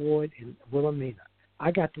Celia Ward in Wilhelmina.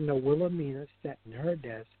 I got to know Wilhelmina, sat in her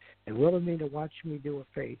desk, and Wilhelmina watched me do a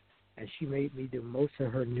face, and she made me do most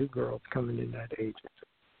of her new girls coming in that agency.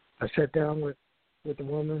 I sat down with the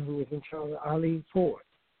woman who was in charge of Eileen Ford,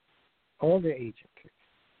 all the agencies.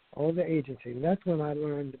 And that's when I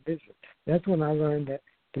learned the business. That's when I learned that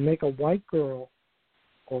to make a white girl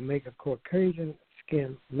or make a Caucasian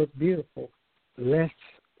skin look beautiful, less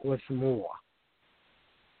was more.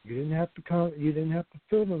 You didn't have to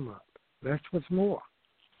fill them up. That's what's more.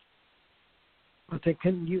 But they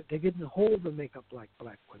couldn't hold the makeup like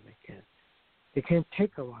black women can. They can't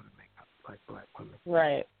take a lot of makeup like black women.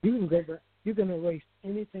 Right. You can erase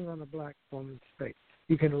anything on a black woman's face.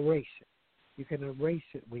 You can erase it. You can erase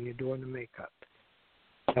it when you're doing the makeup.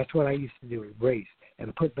 That's what I used to do, erase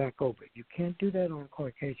and put back over it. You can't do that on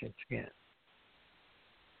Caucasian skin.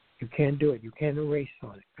 You can't do it. You can't erase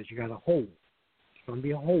on it because you got a hole. There's going to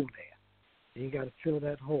be a hole there. And you got to fill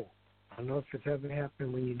that hole. I don't know if it's ever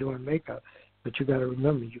happened when you're doing makeup, but you got to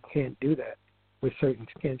remember you can't do that with certain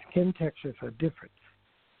skin. Skin textures are different.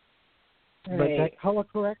 Right. But that color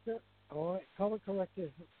corrector, you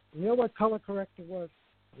know what color corrector was?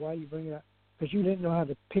 Why you bring it up? Because you didn't know how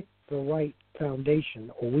to pick the right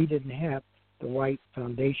foundation, or we didn't have the right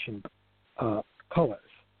foundation colors.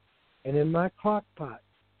 And in my crock pot,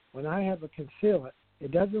 when I have a concealer,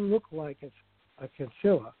 it doesn't look like it's a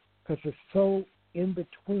concealer because it's so in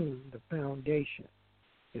between the foundation.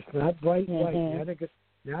 It's not bright white.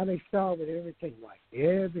 Now they start with everything white.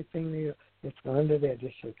 Everything it's under there.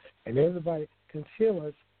 And everybody,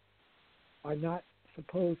 concealers are not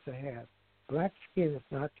supposed to have, black skin is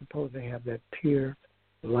not supposed to have that pure,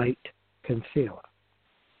 light concealer.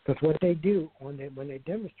 Because what they do when they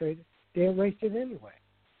demonstrate it, they erase it anyway.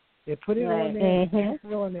 They put it on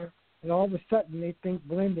there, and all of a sudden they think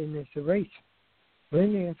blending is erasing.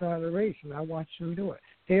 Blending is not erasing. I watch them do it.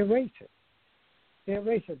 They erase it. They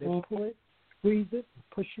pull it, squeeze it,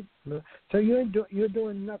 push it. So you're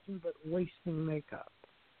doing nothing but wasting makeup.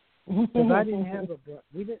 Because I didn't have a brush.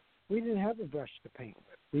 We didn't have a brush to paint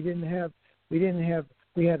with. We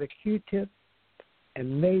had a Q-tip,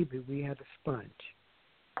 and maybe we had a sponge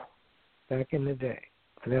back in the day.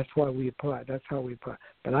 And that's why we applied. That's how we applied.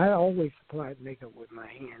 But I always applied makeup with my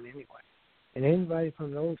hand anyway. And anybody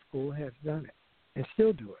from the old school has done it and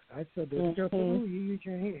still do it. I still do it. Girl said, "Oh, you use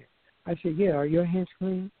your hand." I said, "Yeah, are your hands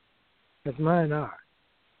clean?" Because mine are.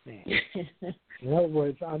 Man. In other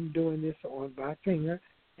words, I'm doing this on my finger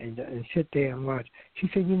and sit there and watch. She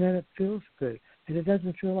said, "You know, it feels good. And it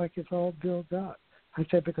doesn't feel like it's all built up." I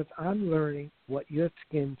said, "Because I'm learning what your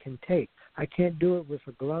skin can take. I can't do it with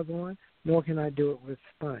a glove on, nor can I do it with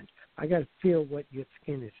sponge. I got to feel what your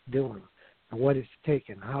skin is doing and what it's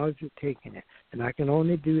taking. How is it taking it? And I can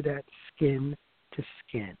only do that skin to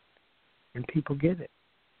skin." And people get it.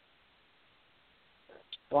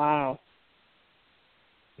 Wow.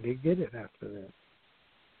 They get it after that.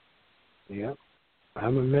 Yep.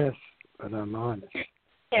 I'm a mess, but I'm honest.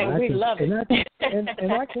 Yeah, we love it.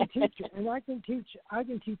 And I can teach you. And I can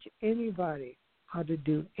teach anybody how to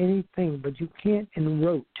do anything, but you can't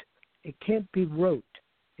rote. It can't be rote.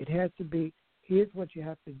 It has to be, here's what you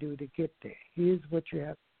have to do to get there. Here's what you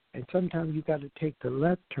have. And sometimes you got to take the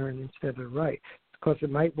left turn instead of right. Because it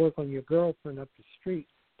might work on your girlfriend up the street.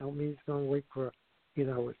 Don't mean it's going to work for,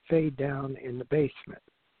 a fade down in the basement.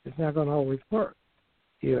 It's not going to always work.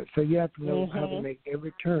 So you have to know how to make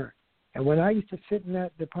every turn. And when I used to sit in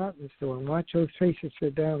that department store and watch those faces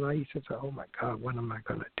sit down, I used to say, "Oh, my God, what am I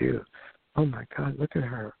going to do? Oh, my God, look at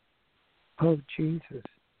her. Oh, Jesus."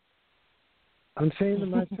 I'm saying to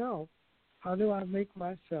myself, how do I make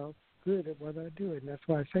myself good at what I do? And that's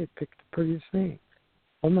why I say pick the prettiest thing.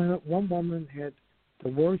 One woman had the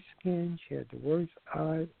worst skin. She had the worst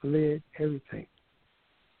eyelid, everything.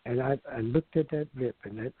 And I looked at that lip,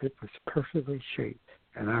 and that lip was perfectly shaped,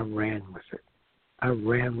 and I ran with it. I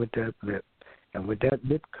ran with that lip. And with that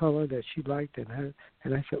lip color that she liked, and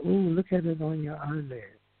I said, "Oh, look at it on your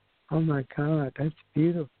eyelid. Oh, my God, that's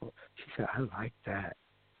beautiful." She said, "I like that.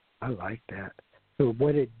 I like that." So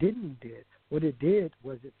what it did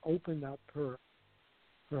was it opened up her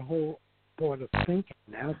whole thought of thinking.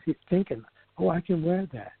 Now she's thinking, "Oh, I can wear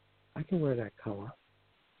that. I can wear that color."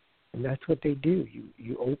 And that's what they do.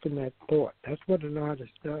 You open that thought. That's what an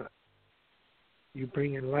artist does. You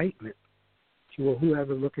bring enlightenment to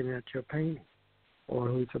whoever looking at your painting or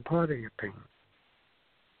who's a part of your painting.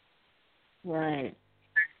 Right.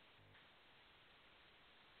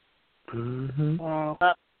 Mm-hmm. Wow.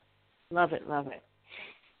 Love it.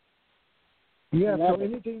 Yeah, so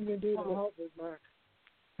anything you can do to help with my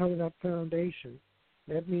coming up foundation,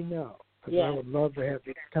 let me know. Because I would love to have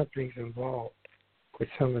these companies involved with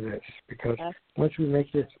some of this. Because once we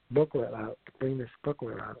make this booklet out, bring this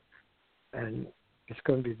booklet out, and it's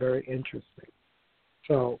going to be very interesting.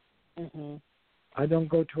 So I don't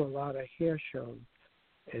go to a lot of hair shows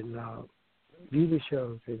and beauty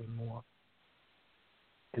shows anymore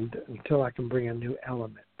until I can bring a new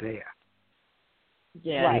element there.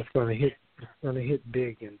 Yeah, and it's going to hit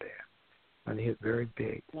big in there. It's going to hit very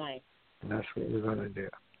big. Nice. And that's what we're going to do.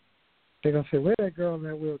 They're going to say, where's that girl in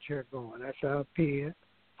that wheelchair going? I said, up here.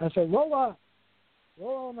 I said, roll up.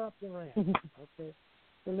 Roll on up the ramp. Okay.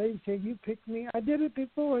 The lady said, you picked me. I did it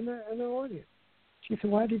before in the audience. She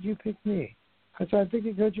said, why did you pick me? I said, I think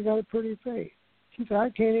because you got a pretty face. She said,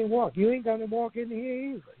 I can't even walk. You ain't going to walk in here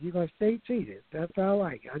either. You're going to stay seated. That's how I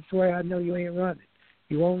like it. That's the way I know you ain't running.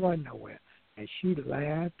 You won't run nowhere. And she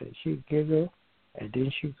laughed and she giggled and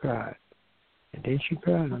then she cried. And then she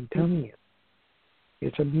cried, I'm telling you.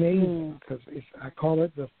 It's amazing because I call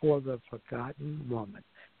it for the forgotten woman.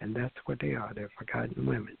 And that's what they are. They're forgotten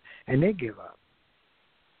women. And they give up.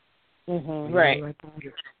 Mm-hmm. Right.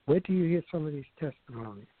 Wait till you hear some of these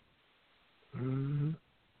testimonies. Mm-hmm.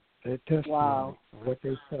 Their testimony, wow. What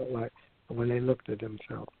they felt like when they looked at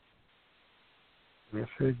themselves. Yes,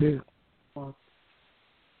 they do. Wow.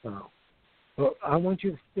 So, well, I want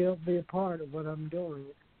you to still be a part of what I'm doing.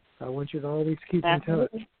 I want you to always keep in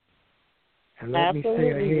touch. And let me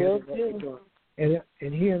stay ahead of what you're doing.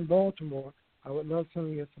 And here in Baltimore, I would love some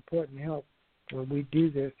of your support and help when we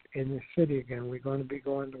do this in the city again. We're going to be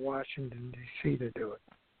going to Washington, D.C. to do it.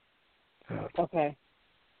 So, okay.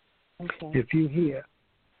 If you're here,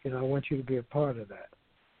 I want you to be a part of that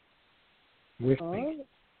with me.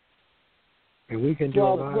 And we can do a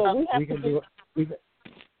lot.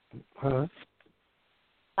 Huh?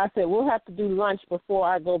 I said, we'll have to do lunch before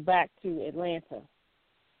I go back to Atlanta.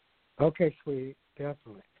 Okay, sweetie,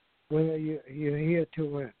 definitely. When are you're here to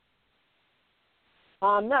when?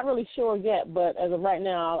 I'm not really sure yet, but as of right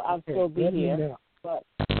now, I'll still be here.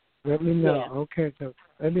 Let me know. Yeah. Okay, so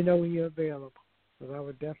let me know when you're available, because I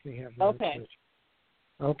would definitely have lunch with you.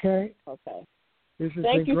 Okay? Okay.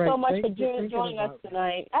 Thank you great. so much Thank for joining us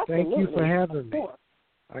tonight. Absolutely. Thank you for having me.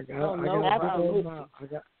 Absolutely.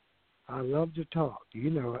 I love to talk. You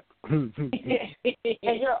know it.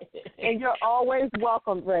 and you're always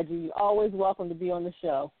welcome, Reggie. You're always welcome to be on the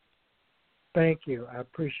show. Thank you. I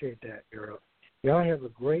appreciate that, girl. Y'all have a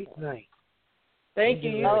great night. Thank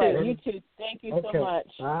you. You too. Thank you so much.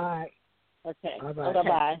 Bye. Okay. Bye-bye.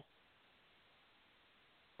 Bye-bye.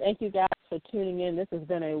 Thank you guys for tuning in. This has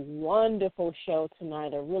been a wonderful show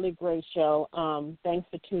tonight, a really great show. Thanks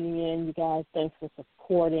for tuning in, you guys. Thanks for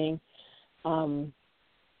supporting.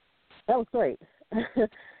 That was great. That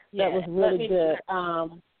was really good.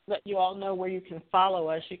 Let you all know where you can follow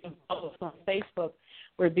us. You can follow us on Facebook.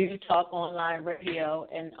 We're Beauty Talk Online Radio.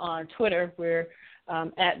 And on Twitter, we're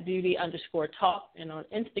at Beauty_Talk. And on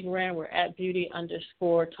Instagram, we're at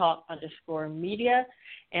Beauty_Talk_media.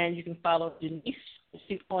 And you can follow Janice.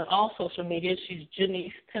 She's on all social media. She's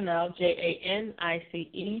Janice Tunnell,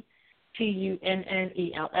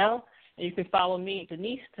 JANICE_TUNNELL. And you can follow me,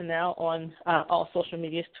 Denise Tunnell, on all social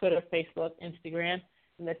medias, Twitter, Facebook, Instagram.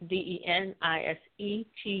 And that's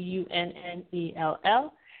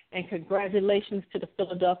DENISETUNNELL. And congratulations to the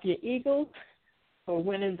Philadelphia Eagles for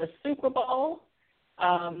winning the Super Bowl.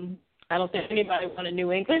 I don't think anybody wanted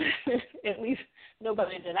New England, at least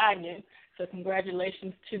nobody that I knew. So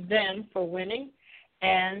congratulations to them for winning.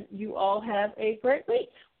 And you all have a great week.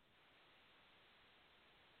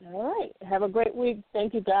 All right. Have a great week.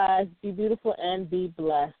 Thank you, guys. Be beautiful and be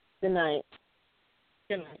blessed. Good night.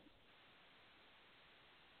 Good night.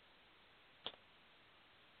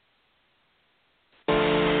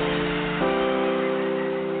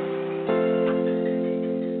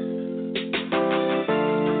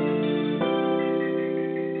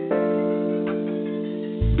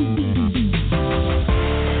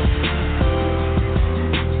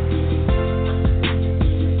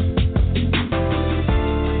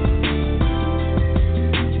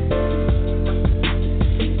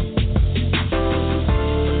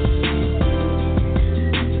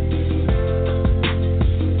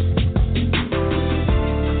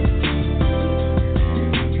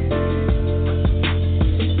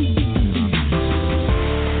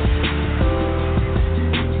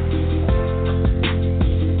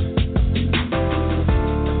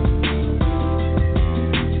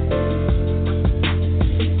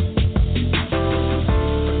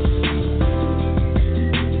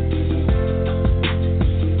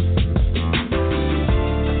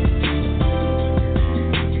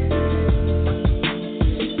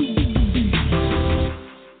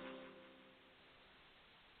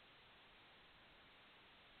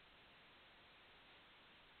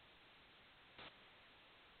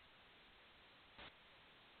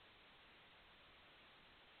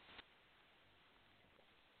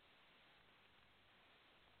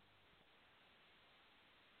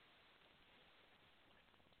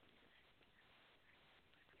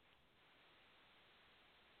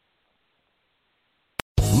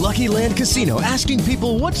 Lucky Land Casino, asking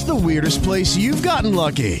people, what's the weirdest place you've gotten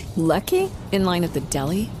lucky? Lucky? In line at the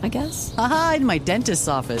deli, I guess? Aha, in my dentist's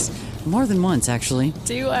office. More than once, actually.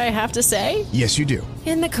 Do I have to say? Yes, you do.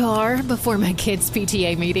 In the car before my kids'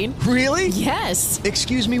 PTA meeting. Really? Yes.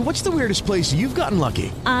 Excuse me, what's the weirdest place you've gotten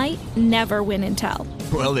lucky? I never win and tell.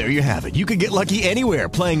 Well, there you have it. You can get lucky anywhere,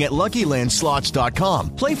 playing at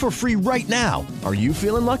LuckyLandSlots.com. Play for free right now. Are you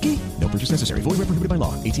feeling lucky? No purchase necessary. Void where prohibited by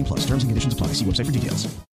law. 18+. Terms and conditions apply. See website for details.